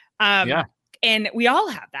valleys. And we all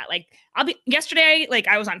have that. Like yesterday, like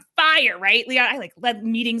I was on fire, right? Leah, I like led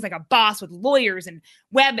meetings like a boss with lawyers and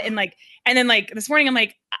web and then like this morning, I'm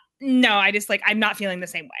like, no, I just like, I'm not feeling the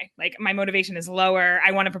same way. Like my motivation is lower.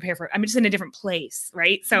 I want to prepare I'm just in a different place.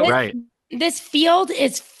 Right. So this field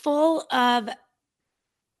is full of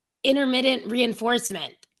intermittent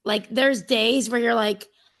reinforcement. Like there's days where you're like,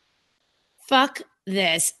 fuck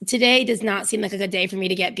this. Today does not seem like a good day for me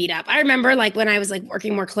to get beat up. I remember like when I was like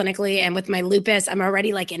working more clinically and with my lupus, I'm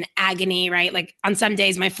already like in agony, right? Like on some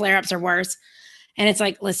days my flare-ups are worse. And it's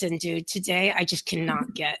like, listen, dude, today I just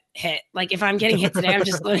cannot get hit. Like if I'm getting hit today, I'm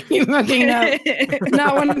just letting you fucking know.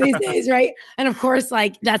 Not one of these days, right? And of course,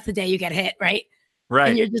 like that's the day you get hit, right? Right.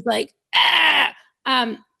 And you're just like, ah.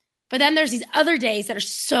 But then there's these other days that are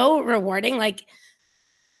so rewarding. Like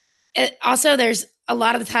also there's a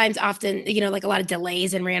lot of the times often, you know, like a lot of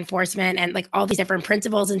delays in reinforcement and like all these different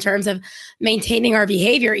principles in terms of maintaining our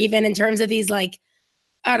behavior, even in terms of these like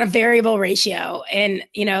on a variable ratio. And,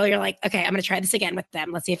 you know, you're like, okay, I'm going to try this again with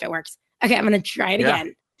them. Let's see if it works. Okay, I'm going to try it again.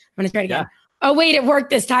 I'm going to try it again. Oh, wait, it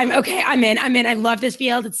worked this time. Okay, I'm in. I love this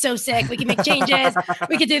field. It's so sick. We can make changes.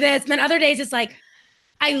 We could do this. And then other days it's like,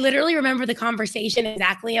 I literally remember the conversation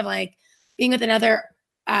exactly of like being with another,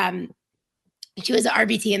 she was an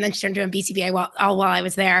RBT and then she turned to a BCBA while I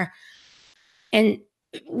was there. And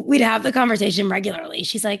we'd have the conversation regularly.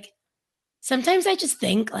 She's like, sometimes I just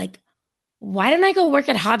think like, why didn't I go work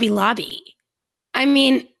at Hobby Lobby? I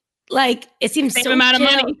mean, like it seems Same so amount chill.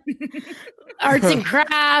 of money. Arts and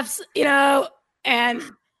crafts, you know,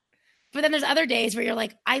 but then there's other days where you're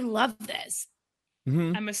like, I love this.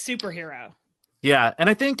 Mm-hmm. I'm a superhero. Yeah. And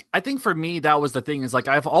I think for me, that was the thing is like,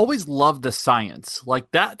 I've always loved the science. Like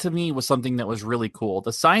that to me was something that was really cool.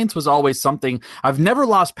 The science was always something I've never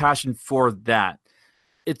lost passion for that.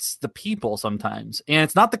 It's the people sometimes, and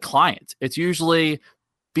it's not the client. It's usually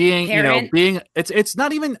being, Parent. it's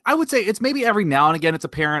not even, I would say it's maybe every now and again, it's a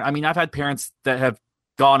parent. I mean, I've had parents that have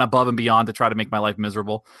gone above and beyond to try to make my life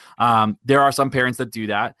miserable. There are some parents that do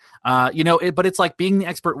that, but it's like being the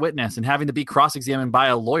expert witness and having to be cross-examined by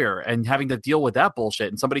a lawyer and having to deal with that bullshit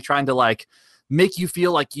and somebody trying to like make you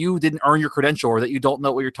feel like you didn't earn your credential or that you don't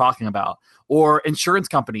know what you're talking about, or insurance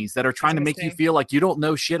companies that are trying to make you feel like you don't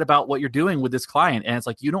know shit about what you're doing with this client. And it's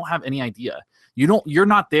like, you don't have any idea. You're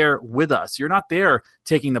not there with us. You're not there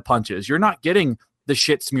taking the punches. You're not getting the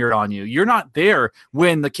shit smeared on you. You're not there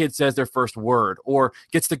when the kid says their first word or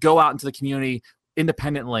gets to go out into the community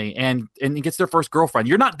independently and gets their first girlfriend.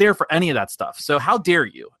 You're not there for any of that stuff. So how dare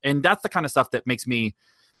you? And that's the kind of stuff that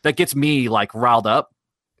gets me like riled up.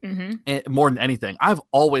 Mm-hmm. More than anything. I've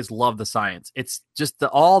always loved the science. It's just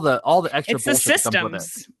all the extra it's the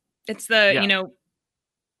systems. It's the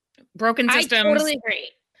broken systems. I totally agree.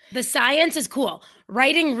 The science is cool.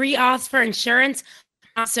 Writing re-auths for insurance,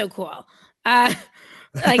 not so cool.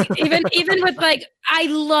 Like even with like, I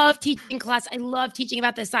love teaching class. I love teaching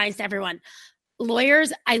about the science to everyone.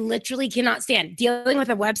 Lawyers, I literally cannot stand. Dealing with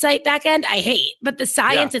a website backend, I hate. But the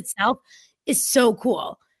science itself is so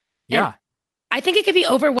cool. Yeah. And I think it could be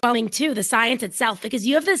overwhelming too, the science itself, because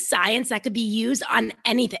you have this science that could be used on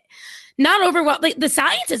anything. Not overwhelming. Like the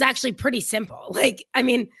science is actually pretty simple. Like, I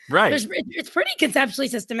mean, right. It's pretty conceptually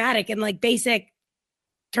systematic and like basic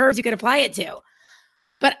terms you could apply it to.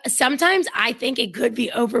 But sometimes I think it could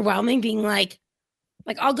be overwhelming being like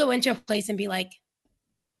I'll go into a place and be like,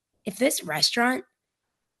 if this restaurant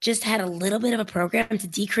just had a little bit of a program to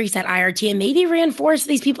decrease that IRT and maybe reinforce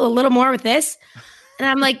these people a little more with this. And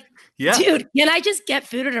I'm like, dude, can I just get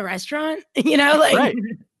food at a restaurant? You know, like right.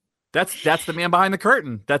 That's the man behind the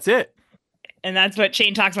curtain. That's it. And that's what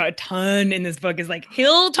Shane talks about a ton in this book is like,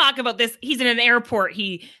 he'll talk about this. He's in an airport.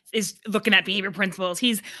 He is looking at behavior principles.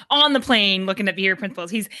 He's on the plane looking at behavior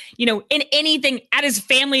principles. He's, in anything at his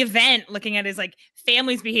family event, looking at his like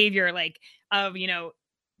family's behavior, like of,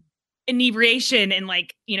 inebriation and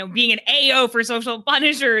like, being an AO for social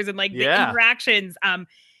punishers and like the interactions.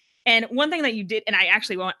 And one thing that you did, and I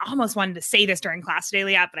actually almost wanted to say this during class today,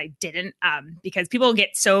 Leah, but I didn't, because people get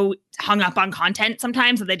so hung up on content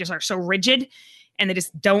sometimes that they just are so rigid and they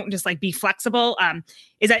just don't just like be flexible.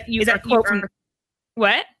 Is that a quote from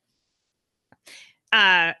what?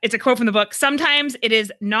 It's a quote from the book. Sometimes it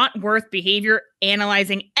is not worth behavior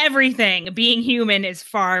analyzing everything. Being human is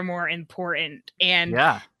far more important. And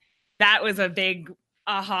that was a big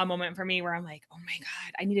aha moment for me where I'm like, oh my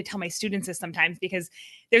God, I need to tell my students this sometimes, because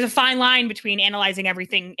there's a fine line between analyzing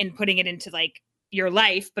everything and putting it into like your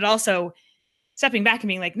life, but also stepping back and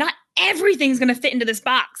being like, not everything's going to fit into this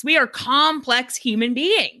box. We are complex human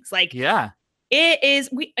beings. Like, it is.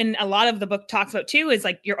 And a lot of the book talks about too, is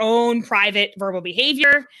like your own private verbal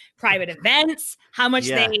behavior, private events, how much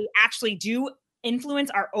they actually do influence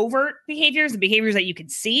our overt behaviors, the behaviors that you can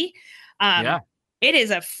see. It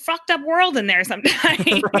is a fucked up world in there sometimes.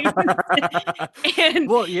 And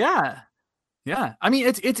well, yeah. I mean,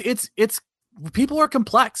 it's people are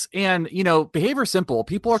complex, and behavior is simple.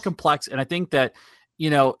 People are complex, and I think that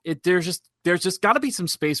there's just got to be some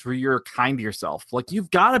space where you're kind to yourself. Like, you've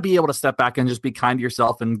got to be able to step back and just be kind to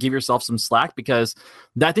yourself and give yourself some slack, because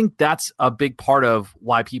I think that's a big part of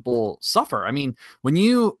why people suffer. I mean, one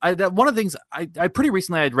of the things I pretty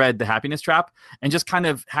recently I'd read The Happiness Trap, and just kind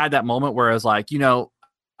of had that moment where I was like,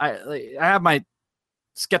 I have my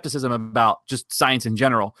skepticism about just science in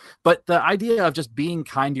general, but the idea of just being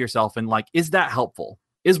kind to yourself, and like, is that helpful?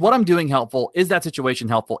 Is what I'm doing helpful? Is that situation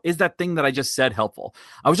helpful? Is that thing that I just said helpful?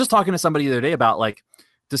 I was just talking to somebody the other day about like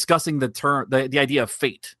discussing the idea of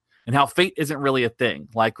fate, and how fate isn't really a thing,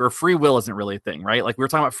 like, or free will isn't really a thing, right? Like, we were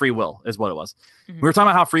talking about free will is what it was. Mm-hmm. We were talking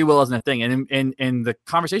about how free will isn't a thing. And the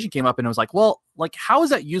conversation came up, and it was like, well, like, how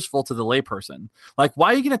is that useful to the layperson? Like,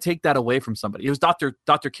 why are you going to take that away from somebody? It was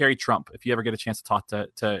Dr. Carrie Trump. If you ever get a chance to talk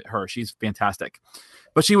to her, she's fantastic.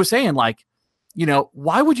 But she was saying, like,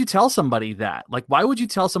 why would you tell somebody that? Like, why would you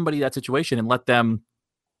tell somebody that situation and let them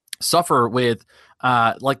suffer with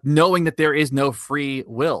like knowing that there is no free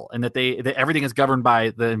will, and that everything is governed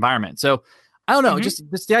by the environment? So I don't know,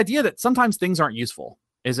 just the idea that sometimes things aren't useful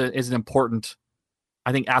is an important,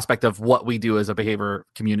 I think, aspect of what we do as a behavior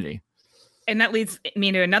community. And that leads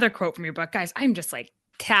me to another quote from your book. Guys, I'm just like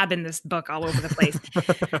tabbing this book all over the place.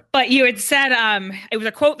 But you had said, it was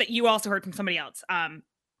a quote that you also heard from somebody else,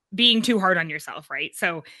 being too hard on yourself, right?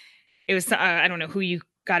 So it was, I don't know who you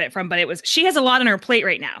got it from, but it was, she has a lot on her plate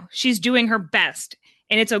right now. She's doing her best,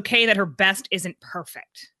 and it's okay that her best isn't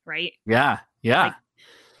perfect, right? Yeah. Like,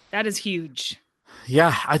 that is huge.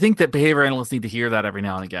 Yeah. I think that behavior analysts need to hear that every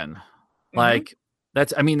now and again. Like,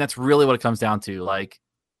 that's really what it comes down to. Like,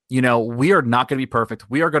 we are not going to be perfect.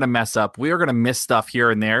 We are going to mess up. We are going to miss stuff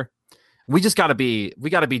here and there. We got to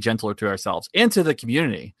be gentler to ourselves and to the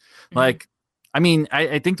community. Like, I mean,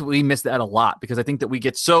 I think that we miss that a lot, because I think that we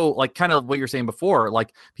get so, like, kind of what you're saying before,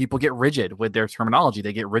 like, people get rigid with their terminology.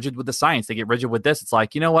 They get rigid with the science. They get rigid with this. It's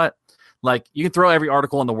like, you know what? Like, you can throw every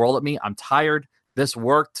article in the world at me. I'm tired. This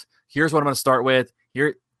worked. Here's what I'm going to start with.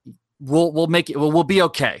 Here, we'll make it. We'll be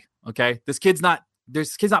okay. Okay. This kid's not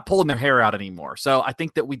pulling their hair out anymore. So I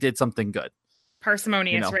think that we did something good.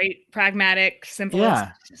 Parsimonious, right? Pragmatic,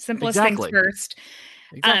 simplest things first.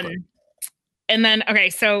 Exactly. And then, okay,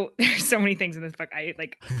 so there's so many things in this book.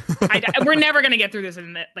 We're never going to get through this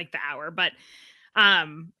in the hour, but,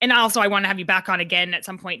 and also I want to have you back on again at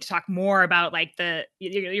some point to talk more about like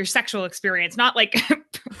your sexual experience, not like,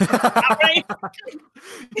 right?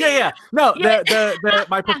 Yeah. No,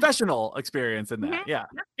 my professional experience in that. Yeah.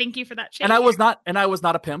 Thank you for that. And I was not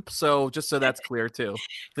a pimp. So just so that's clear too.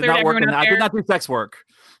 Did not do sex work.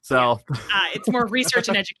 So it's more research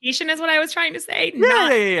and education is what I was trying to say.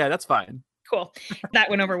 Yeah. That's fine. Cool. That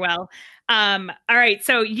went over well. All right.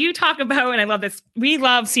 So you talk about, and I love this, we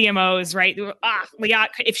love CMOs, right? Liat,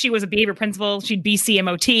 if she was a behavior principal, she'd be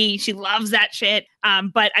CMOT. She loves that shit.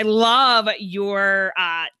 But I love your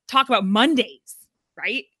talk about Mondays,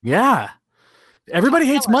 right? Yeah. Everybody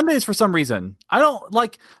hates Mondays for some reason. I don't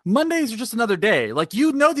like Mondays are just another day. Like,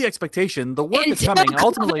 the expectation, the work is coming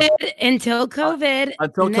ultimately. Until COVID.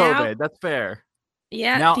 COVID. That's fair.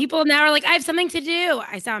 Yeah, people now are like, I have something to do.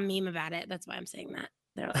 I saw a meme about it. That's why I'm saying that.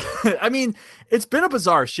 They're like, I mean, it's been a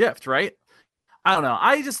bizarre shift, right? I don't know.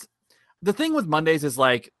 The thing with Mondays is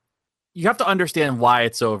like, you have to understand why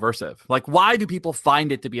it's so aversive. Like, why do people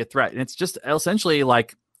find it to be a threat? And it's just essentially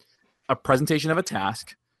like a presentation of a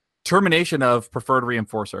task, termination of preferred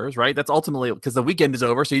reinforcers, right? That's ultimately because the weekend is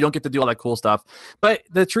over, so you don't get to do all that cool stuff. But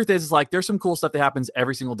the truth is like, there's some cool stuff that happens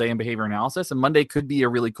every single day in behavior analysis, and Monday could be a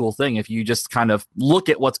really cool thing if you just kind of look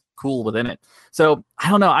at what's cool within it. So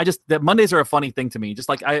I don't know. That Mondays are a funny thing to me. Just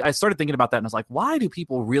like I started thinking about that, and I was like, why do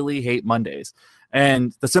people really hate Mondays?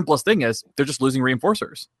 And the simplest thing is they're just losing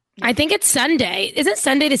reinforcers. I think it's Sunday. Isn't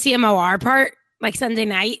Sunday the CMOR part? Like Sunday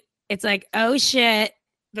night? It's like, oh shit.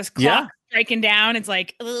 This clock striking down. It's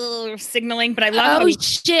like signaling, but I love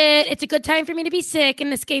shit. It's a good time for me to be sick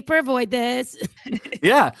and escape or avoid this.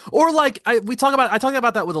 Yeah. Or like I talk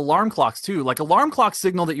about that with alarm clocks too. Like, alarm clocks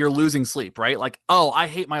signal that you're losing sleep, right? Like, oh, I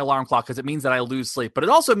hate my alarm clock because it means that I lose sleep, but it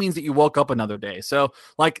also means that you woke up another day. So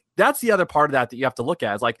like, that's the other part of that you have to look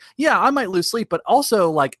at. Is like, yeah, I might lose sleep, but also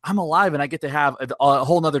like, I'm alive and I get to have a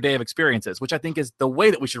whole nother day of experiences, which I think is the way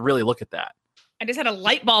that we should really look at that. I just had a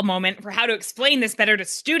light bulb moment for how to explain this better to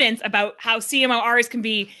students about how CMORs can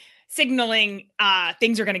be signaling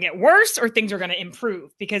things are going to get worse or things are going to improve,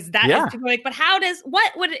 because that is people are like, but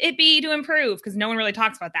what would it be to improve? Because no one really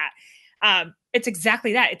talks about that. It's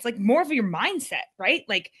exactly that. It's like more of your mindset, right?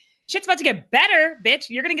 Like, shit's about to get better, bitch.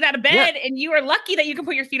 You're going to get out of bed and you are lucky that you can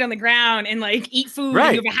put your feet on the ground and like eat food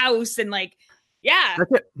and you have a house and like, Yeah.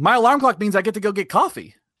 That's it. My alarm clock means I get to go get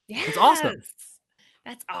coffee. Yes. It's awesome.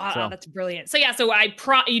 That's So- that's brilliant. So yeah, so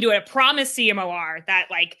you do a promise CMOR that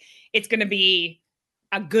like it's going to be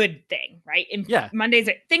a good thing, right? And Yeah. Mondays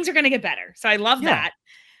things are going to get better. So I love Yeah.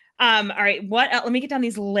 that. All right, what let me get down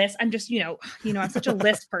these lists. I'm just, I'm such a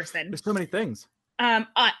list person. There's so many things.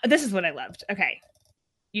 This is what I loved. Okay.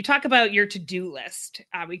 You talk about your to-do list.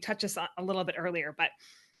 We touched this on a little bit earlier, but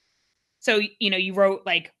so, you wrote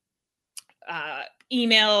like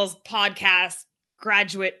emails, podcasts,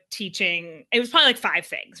 graduate teaching. It was probably like 5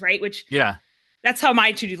 things, right? Which Yeah. that's how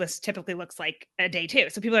my to-do list typically looks like a day too.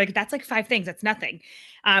 So people are like, that's like 5 things. That's nothing.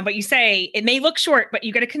 But you say it may look short, but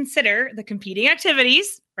you got to consider the competing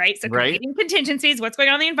activities, right? So competing contingencies, what's going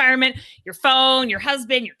on in the environment, your phone, your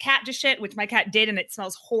husband, your cat just shit, which my cat did. And it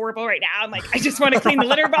smells horrible right now. I'm like, I just want to clean the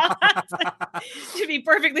litter box to be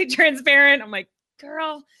perfectly transparent. I'm like,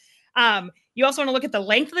 girl. You also want to look at the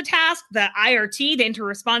length of the task, the IRT, the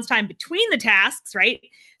inter-response time between the tasks, right?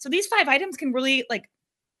 So these 5 items can really like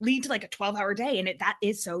lead to like a 12-hour day. And that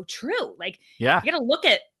is so true. Like, Yeah. you got to look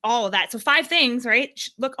at all of that. So 5 things, right?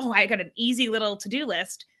 Look, I got an easy little to-do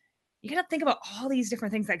list. You got to think about all these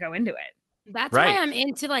different things that go into it. That's Right. why I'm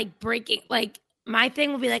into like breaking, like my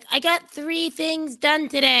thing will be like, I got 3 things done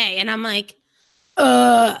today. And I'm like,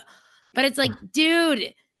 but it's like,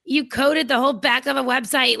 dude, you coded the whole back of a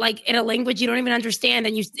website, like in a language you don't even understand.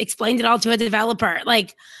 And you explained it all to a developer.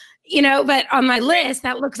 Like, but on my list,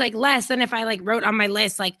 that looks like less than if I like wrote on my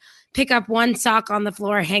list, like pick up 1 sock on the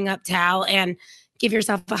floor, hang up towel, and give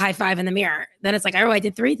yourself a high five in the mirror. Then it's like, I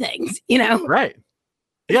did 3 things, Right.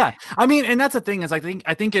 Yeah. I mean, and that's the thing is I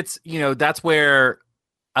think it's, that's where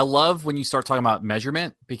I love when you start talking about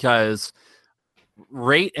measurement, because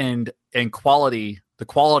rate and quality, the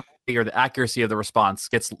quality or the accuracy of the response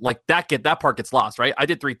gets like that part gets lost, right? I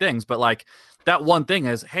did 3 things, but like that one thing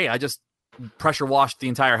is, hey, I just pressure washed the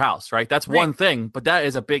entire house, right? That's one thing, but that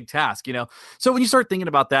is a big task, So when you start thinking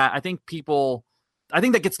about that, I think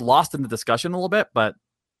that gets lost in the discussion a little bit. But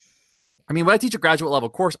I mean, when I teach a graduate level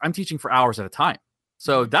course, I'm teaching for hours at a time.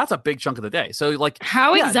 So that's a big chunk of the day. So like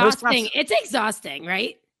how exhausting. It's exhausting,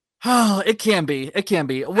 right? Oh, it can be.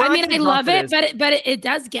 Well, I love it, but it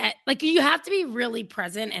does get like, you have to be really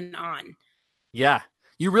present and on. Yeah,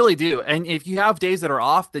 you really do. And if you have days that are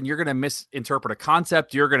off, then you're going to misinterpret a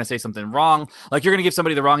concept. You're going to say something wrong. Like you're going to give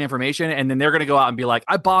somebody the wrong information. And then they're going to go out and be like,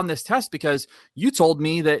 I bombed this test because you told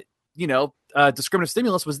me that, discriminative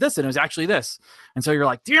stimulus was this and it was actually this. And so you're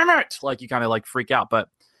like, damn it. Like you kind of like freak out. But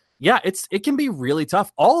yeah, it can be really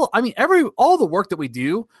tough. All the work that we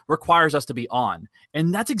do requires us to be on,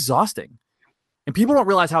 and that's exhausting. And people don't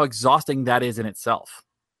realize how exhausting that is in itself.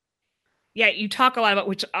 Yeah, you talk a lot about,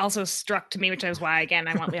 which also struck to me, which is why, again,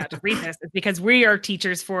 I want Leah to read this, is because we are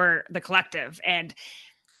teachers for the collective, and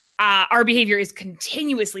our behavior is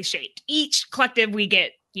continuously shaped. Each collective, we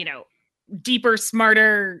get, deeper,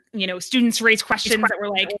 smarter, students raise questions that we're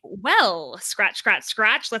like, well, scratch.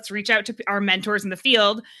 Let's reach out to our mentors in the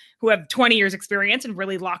field who have 20 years experience and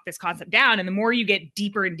really lock this concept down. And the more you get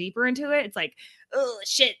deeper and deeper into it, it's like, oh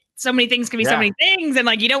shit, so many things can be so many things. And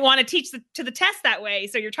like, you don't want to teach to the test that way.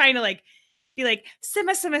 So you're trying to like, be like,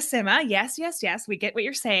 simma. Yes. We get what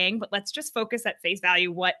you're saying, but let's just focus at face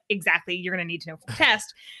value what exactly you're going to need to know for the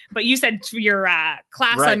test. But you said your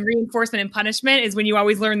class on reinforcement and punishment is when you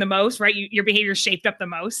always learn the most, right? Your behavior shaped up the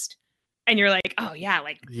most. And you're like, oh yeah,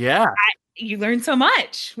 you learn so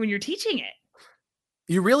much when you're teaching it.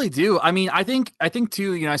 You really do. I mean, I think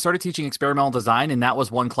too, I started teaching experimental design, and that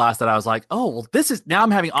was one class that I was like, oh, well, now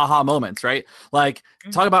I'm having aha moments, right? Like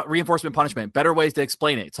talk about reinforcement punishment, better ways to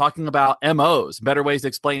explain it, talking about MOs, better ways to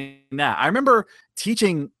explain that. I remember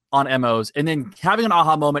teaching on MOs and then having an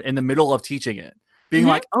aha moment in the middle of teaching it, being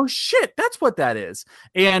like, oh shit, that's what that is.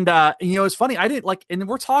 And, it's funny. I didn't and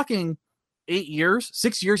we're talking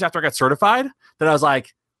 6 years after I got certified that I was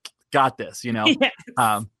like, got this,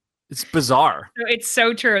 Yes. It's bizarre. It's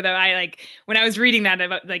so true though. I like when I was reading that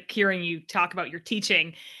about like hearing you talk about your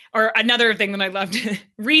teaching, or another thing that I love to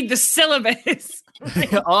read the syllabus.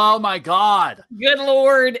 Oh my God. Good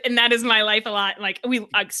Lord. And that is my life a lot. Like we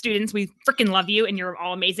students, we freaking love you and you're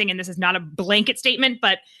all amazing. And this is not a blanket statement,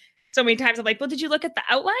 but so many times I'm like, well, did you look at the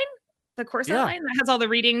outline, the course outline that has all the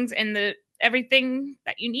readings and the everything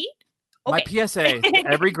that you need? Okay. My PSA to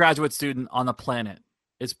every graduate student on the planet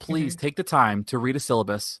is please take the time to read a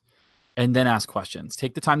syllabus and then ask questions.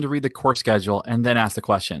 Take the time to read the course schedule and then ask the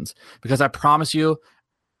questions, because I promise you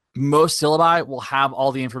most syllabi will have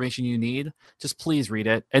all the information you need. Just please read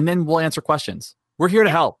it and then we'll answer questions. We're here to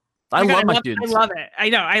help. I love my students. I love it. I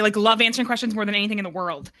know. I love answering questions more than anything in the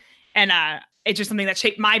world. And it's just something that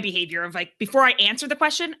shaped my behavior of like, before I answer the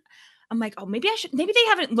question, I'm like, oh, maybe they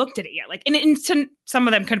haven't looked at it yet. Like, and some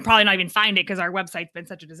of them could probably not even find it because our website's been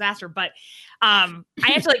such a disaster. But I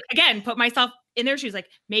have to like, again, put myself in their shoes. Like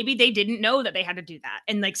maybe they didn't know that they had to do that.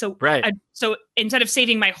 And like, so, Right. So instead of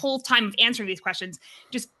saving my whole time of answering these questions,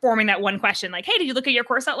 just forming that one question, like, hey, did you look at your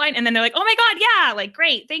course outline? And then they're like, oh my God, yeah, like,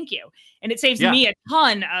 great, thank you. And it saves me a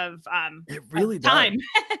ton of it really time.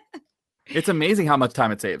 It's amazing how much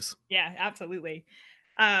time it saves. Yeah, absolutely.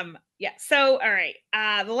 Yeah. So, all right.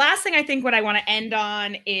 The last thing I think what I want to end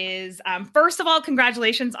on is, first of all,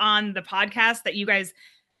 congratulations on the podcast that you guys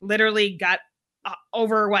literally got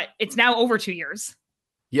over it's now over 2 years.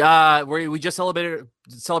 Yeah. We just celebrated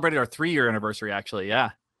our 3-year anniversary, actually.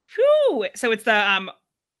 Yeah. Whew. So it's the,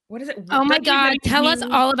 what is it? Oh my God. Tell us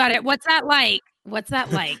all about it. What's that like?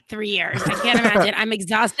 3 years? I can't imagine. I'm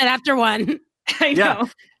exhausted after one. I know.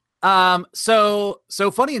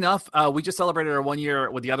 So funny enough, we just celebrated our 1 year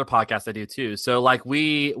with the other podcast I do too. So like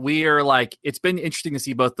we are like, it's been interesting to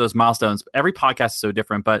see both those milestones. Every podcast is so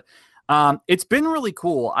different, but it's been really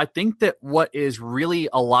cool. I think that what is really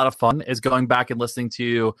a lot of fun is going back and listening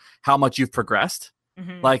to how much you've progressed.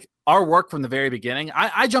 Mm-hmm. Like our work from the very beginning.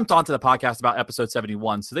 I jumped onto the podcast about episode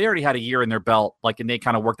 71. So they already had a year in their belt, like, and they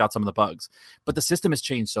kind of worked out some of the bugs. But the system has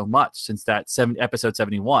changed so much since that episode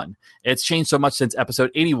 71. It's changed so much since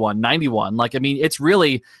episode 81, 91. Like, I mean, it's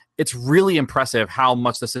really impressive how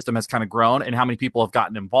much the system has kind of grown and how many people have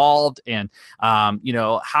gotten involved and,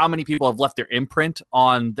 how many people have left their imprint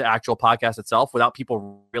on the actual podcast itself without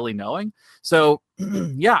people really knowing. So,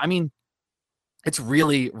 yeah, I mean, it's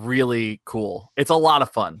really, really cool. It's a lot of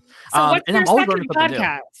fun. So what's your second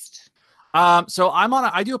podcast? So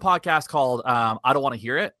I do a podcast called I Don't Want to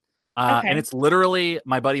Hear It. And it's literally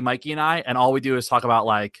my buddy Mikey and I, and all we do is talk about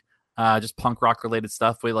like just punk rock related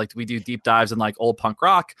stuff. We do deep dives in like old punk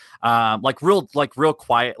rock, like real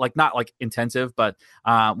quiet, like not like intensive, but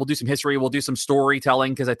we'll do some history. We'll do some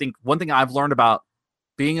storytelling. Cause I think one thing I've learned about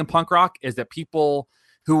being in punk rock is that people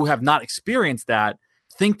who have not experienced that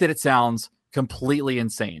think that it sounds completely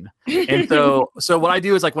insane. And so what I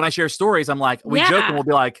do is like when I share stories, I'm like, we joke and we'll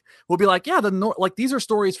be like, yeah, like these are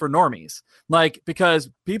stories for normies. Like, because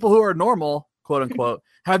people who are normal, quote unquote,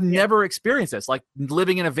 have never experienced this, like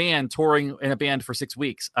living in a van, touring in a band for 6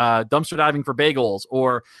 weeks, dumpster diving for bagels,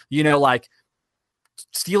 or, like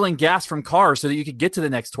stealing gas from cars so that you could get to the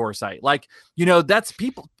next tour site. Like, that's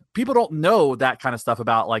people don't know that kind of stuff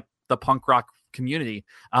about like the punk rock community,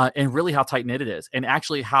 and really how tight knit it is, and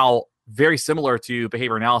actually how very similar to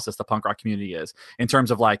behavior analysis the punk rock community is, in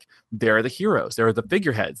terms of like they're the heroes, they're the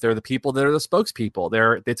figureheads, they're the people that are the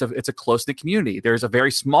spokespeople. It's a close-knit community. There's a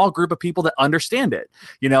very small group of people that understand it.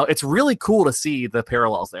 It's really cool to see the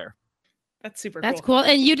parallels there. That's super That's cool.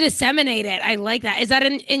 And you disseminate it. I like that. Is that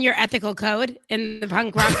in your ethical code, in the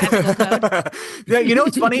punk rock ethical code? Yeah,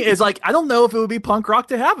 what's funny is like, I don't know if it would be punk rock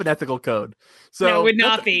to have an ethical code. So no, it would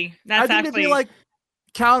not be. That's I think it'd be like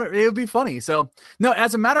counter. It would be funny. So no,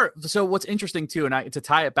 so what's interesting too, and to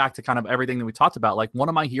tie it back to kind of everything that we talked about, like one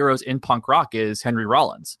of my heroes in punk rock is Henry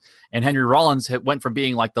Rollins. And Henry Rollins went from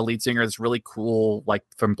being like the lead singer, this really cool, like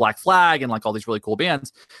from Black Flag and like all these really cool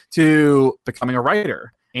bands, to becoming a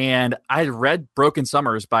writer. And I had read Broken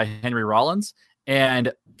Summers by Henry Rollins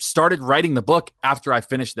and started writing the book after I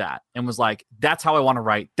finished that, and was like, that's how I want to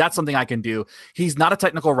write. That's something I can do. He's not a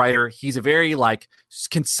technical writer. He's a very like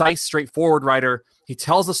concise, straightforward writer. He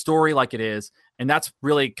tells the story like it is. And that's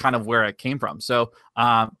really kind of where it came from. So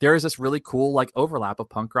there is this really cool like overlap of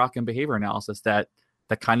punk rock and behavior analysis that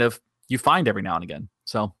kind of you find every now and again.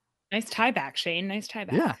 So nice tie back, Shane. Nice tie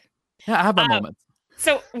back. Yeah, I have my moments.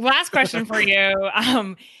 So last question for you.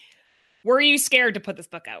 Were you scared to put this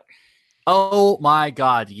book out? Oh my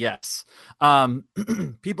God, yes.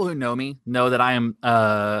 People who know me know that I am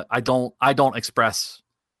I don't express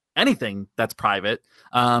anything that's private.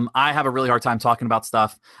 I have a really hard time talking about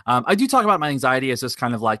stuff. I do talk about my anxiety as just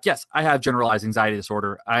kind of like, yes, I have generalized anxiety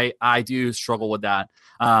disorder. I do struggle with that.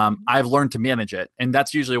 I've learned to manage it, and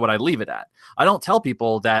that's usually what I leave it at. I don't tell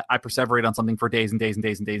people that I perseverate on something for days and days and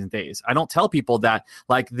days and days and days. I don't tell people that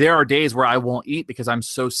like there are days where I won't eat because I'm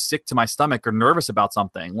so sick to my stomach or nervous about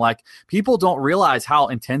something. Like people don't realize how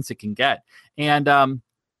intense it can get. And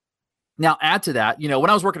now add to that, when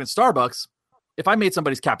I was working at Starbucks, if I made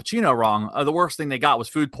somebody's cappuccino wrong, the worst thing they got was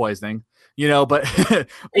food poisoning, but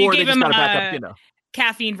or they just got to back up,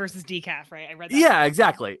 caffeine versus decaf, right? I read that. Yeah,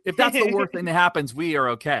 exactly. If that's the worst thing that happens, we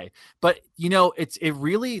are okay. But it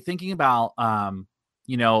really thinking about the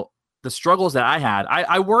struggles that I had.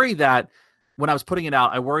 I worry that when I was putting it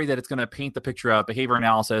out, I worry that it's going to paint the picture of behavior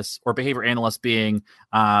analysis or behavior analyst being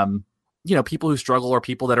people who struggle or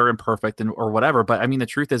people that are imperfect or whatever. But I mean, the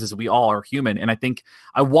truth is we all are human. And I think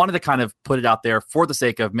I wanted to kind of put it out there for the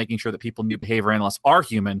sake of making sure that people knew behavior analysts are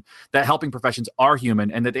human, that helping professions are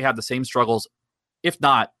human, and that they have the same struggles, if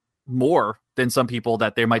not more than some people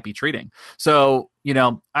that they might be treating. So,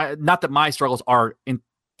 not that my struggles are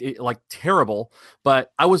terrible,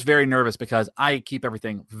 but I was very nervous because I keep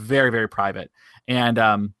everything very, very private.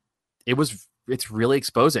 And it's really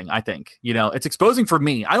exposing, I think. It's exposing for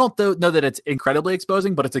me. I don't know that it's incredibly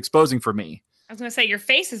exposing, but it's exposing for me. I was going to say, your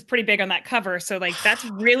face is pretty big on that cover. So that's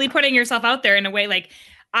really putting yourself out there in a way.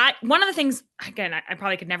 One of the things, again, I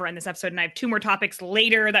probably could never end this episode, and I have 2 more topics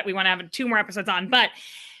later that we want to have 2 more episodes on, but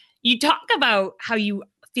you talk about how you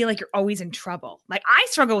feel like you're always in trouble. I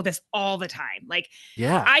struggle with this all the time.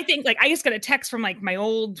 Yeah, I think I just got a text from my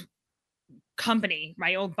old company,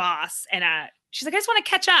 my old boss, and she's like, I just want to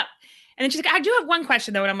catch up. And then she's like, I do have one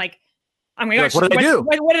question though. And I'm like, oh my gosh, what did I do?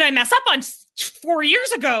 What did I mess up on 4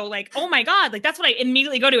 years ago? Oh my God. That's what I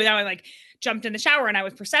immediately go to. And I jumped in the shower and I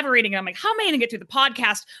was perseverating. And I'm like, how am I going to get through the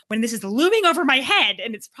podcast when this is looming over my head?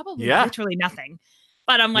 And it's probably literally nothing.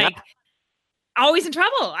 But I'm always in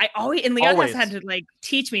trouble. And Leon has had to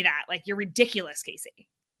teach me that. You're ridiculous, Casey.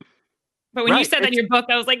 But when you said that in your book,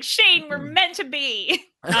 I was like, Shane, we're meant to be.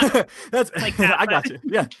 That's that, I got you.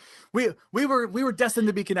 Yeah. We were destined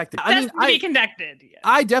to be connected. Destined to be connected. Yeah.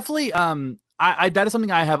 I definitely I that is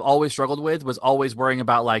something I have always struggled with, was always worrying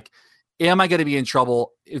about am I going to be in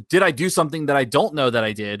trouble? Did I do something that I don't know that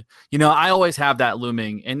I did? I always have that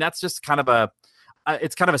looming, and that's just kind of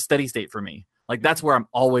it's kind of a steady state for me. That's where I'm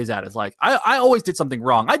always at. Is I always did something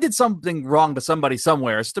wrong. I did something wrong to somebody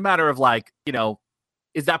somewhere. It's just a matter of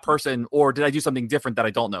is that person, or did I do something different that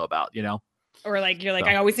I don't know about? Or you're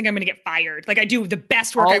I always think I'm going to get fired. I do the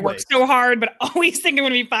best work. Always. I work so hard, but always think I'm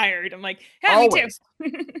going to be fired. I'm like, hey, always.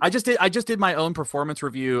 Me too. I just did my own performance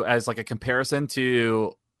review as a comparison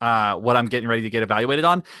to what I'm getting ready to get evaluated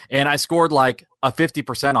on. And I scored a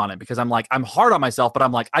 50% on it because I'm hard on myself, but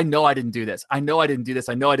I'm I know I didn't do this. I know I didn't do this.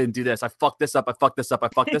 I know I didn't do this. I fucked this up. I fucked this up. I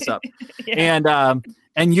fucked this up. Yeah.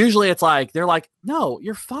 And usually it's they're no,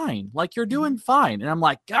 you're fine. You're doing fine. And I'm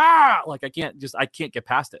I can't get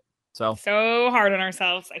past it. So hard on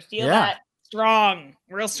ourselves. I feel that strong,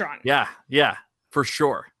 real strong. Yeah. Yeah, for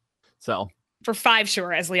sure. So for 5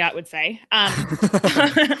 sure, as Liat would say.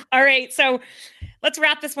 All right. So let's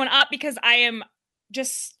wrap this one up because I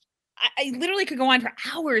literally could go on for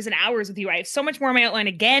hours and hours with you. I have so much more in my outline.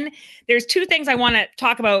 Again, there's 2 things I want to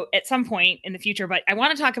talk about at some point in the future, but I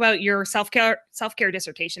want to talk about your self-care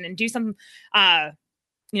dissertation and do some, a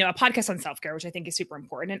podcast on self-care, which I think is super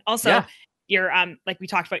important. And also your, we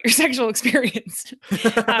talked about your sexual experience.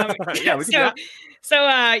 Yeah, we can do that. So,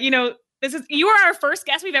 you are our first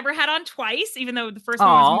guest we've ever had on twice, even though the first one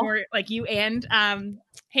was more you and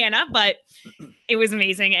Hannah, but it was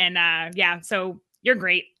amazing. And so you're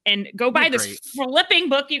great. And go buy this flipping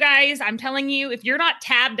book, you guys. I'm telling you, if you're not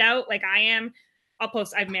tabbed out like I am, I've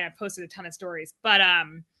posted a ton of stories, but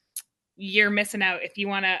you're missing out if you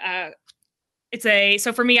want to.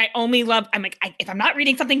 So for me, I only love. If I'm not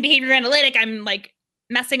reading something behavior analytic, I'm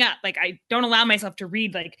messing up. I don't allow myself to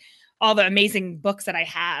read all the amazing books that I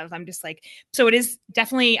have. I'm just so it is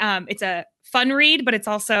definitely, it's a fun read, but it's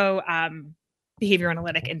also behavior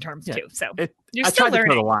analytic in terms too. So you're still learning.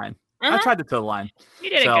 To toe the line. I tried to toe the line. You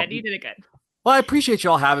did it good. Well, I appreciate you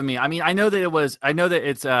all having me. I mean, I know that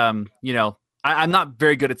it's, I'm not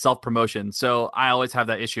very good at self-promotion, so I always have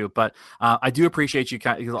that issue, but I do appreciate you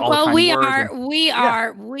we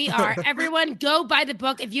are. Everyone go buy the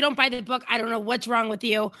book. If you don't buy the book, I don't know what's wrong with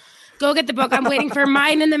you. Go get the book. I'm waiting for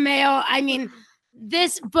mine in the mail. I mean,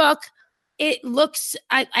 this book, it looks,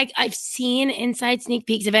 I've seen inside sneak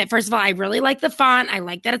peeks of it. First of all, I really like the font. I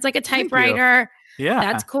like that it's a typewriter. Yeah.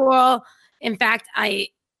 That's cool. In fact, I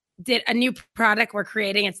did a new product we're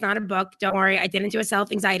creating. It's not a book. Don't worry. I didn't do a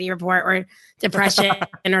self-anxiety report or depression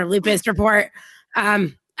or lupus report.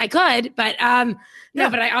 I could, but no,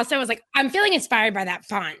 but I also was I'm feeling inspired by that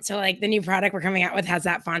font. So the new product we're coming out with has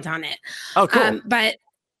that font on it. Oh, cool. But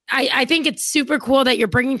I think it's super cool that you're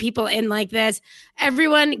bringing people in like this.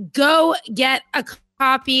 Everyone go get a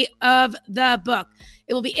copy of the book.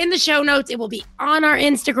 It will be in the show notes. It will be on our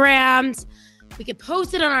Instagrams. We could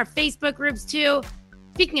post it on our Facebook groups too.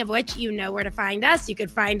 Speaking of which, you know where to find us. You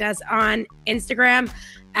could find us on Instagram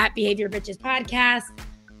at Behavior Bitches Podcast,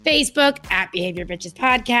 Facebook at Behavior Bitches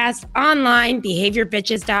Podcast, online,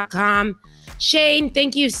 behaviorbitches.com. Shane,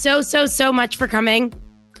 thank you so much for coming.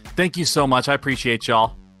 Thank you so much. I appreciate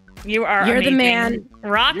y'all. You're amazing. The man.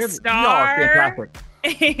 Rock star.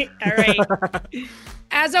 Fantastic. All right.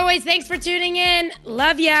 As always, thanks for tuning in.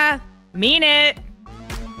 Love ya. Mean it.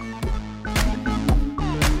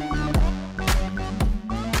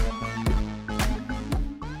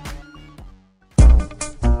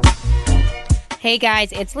 Hey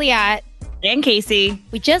guys, it's Liat. And Casey.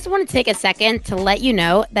 We just want to take a second to let you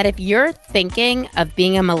know that if you're thinking of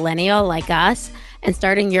being a millennial like us and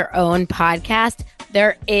starting your own podcast,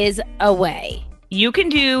 there is a way. You can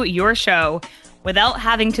do your show without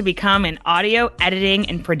having to become an audio editing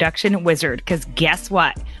and production wizard, because guess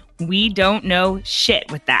what? We don't know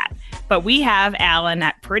shit with that. But we have Alan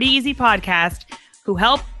at Pretty Easy Podcast who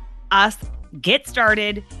helped us get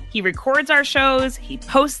started. He records our shows, he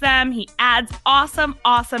posts them, he adds awesome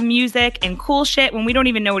music and cool shit when we don't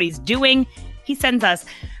even know what he's doing. He sends us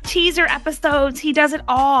teaser episodes. He does it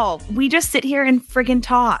all. We just sit here and friggin'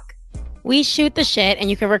 talk. We shoot the shit and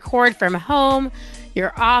you can record from home,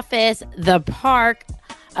 your office, the park,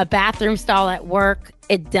 a bathroom stall at work.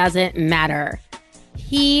 It doesn't matter.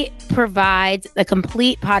 He provides the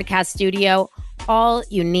complete podcast studio. All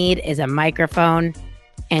you need is a microphone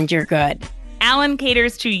and you're good. Alan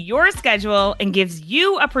caters to your schedule and gives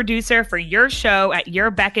you a producer for your show at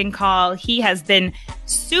your beck and call. He has been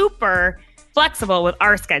super flexible with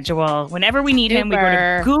our schedule. Whenever we need him, we go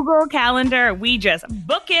to Google Calendar. We just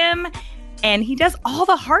book him and he does all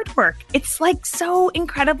the hard work. It's like so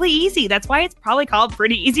incredibly easy. That's why it's probably called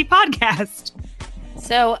Pretty Easy Podcast.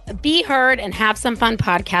 So be heard and have some fun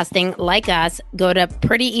podcasting like us. Go to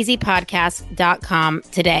prettyeasypodcast.com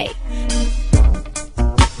today.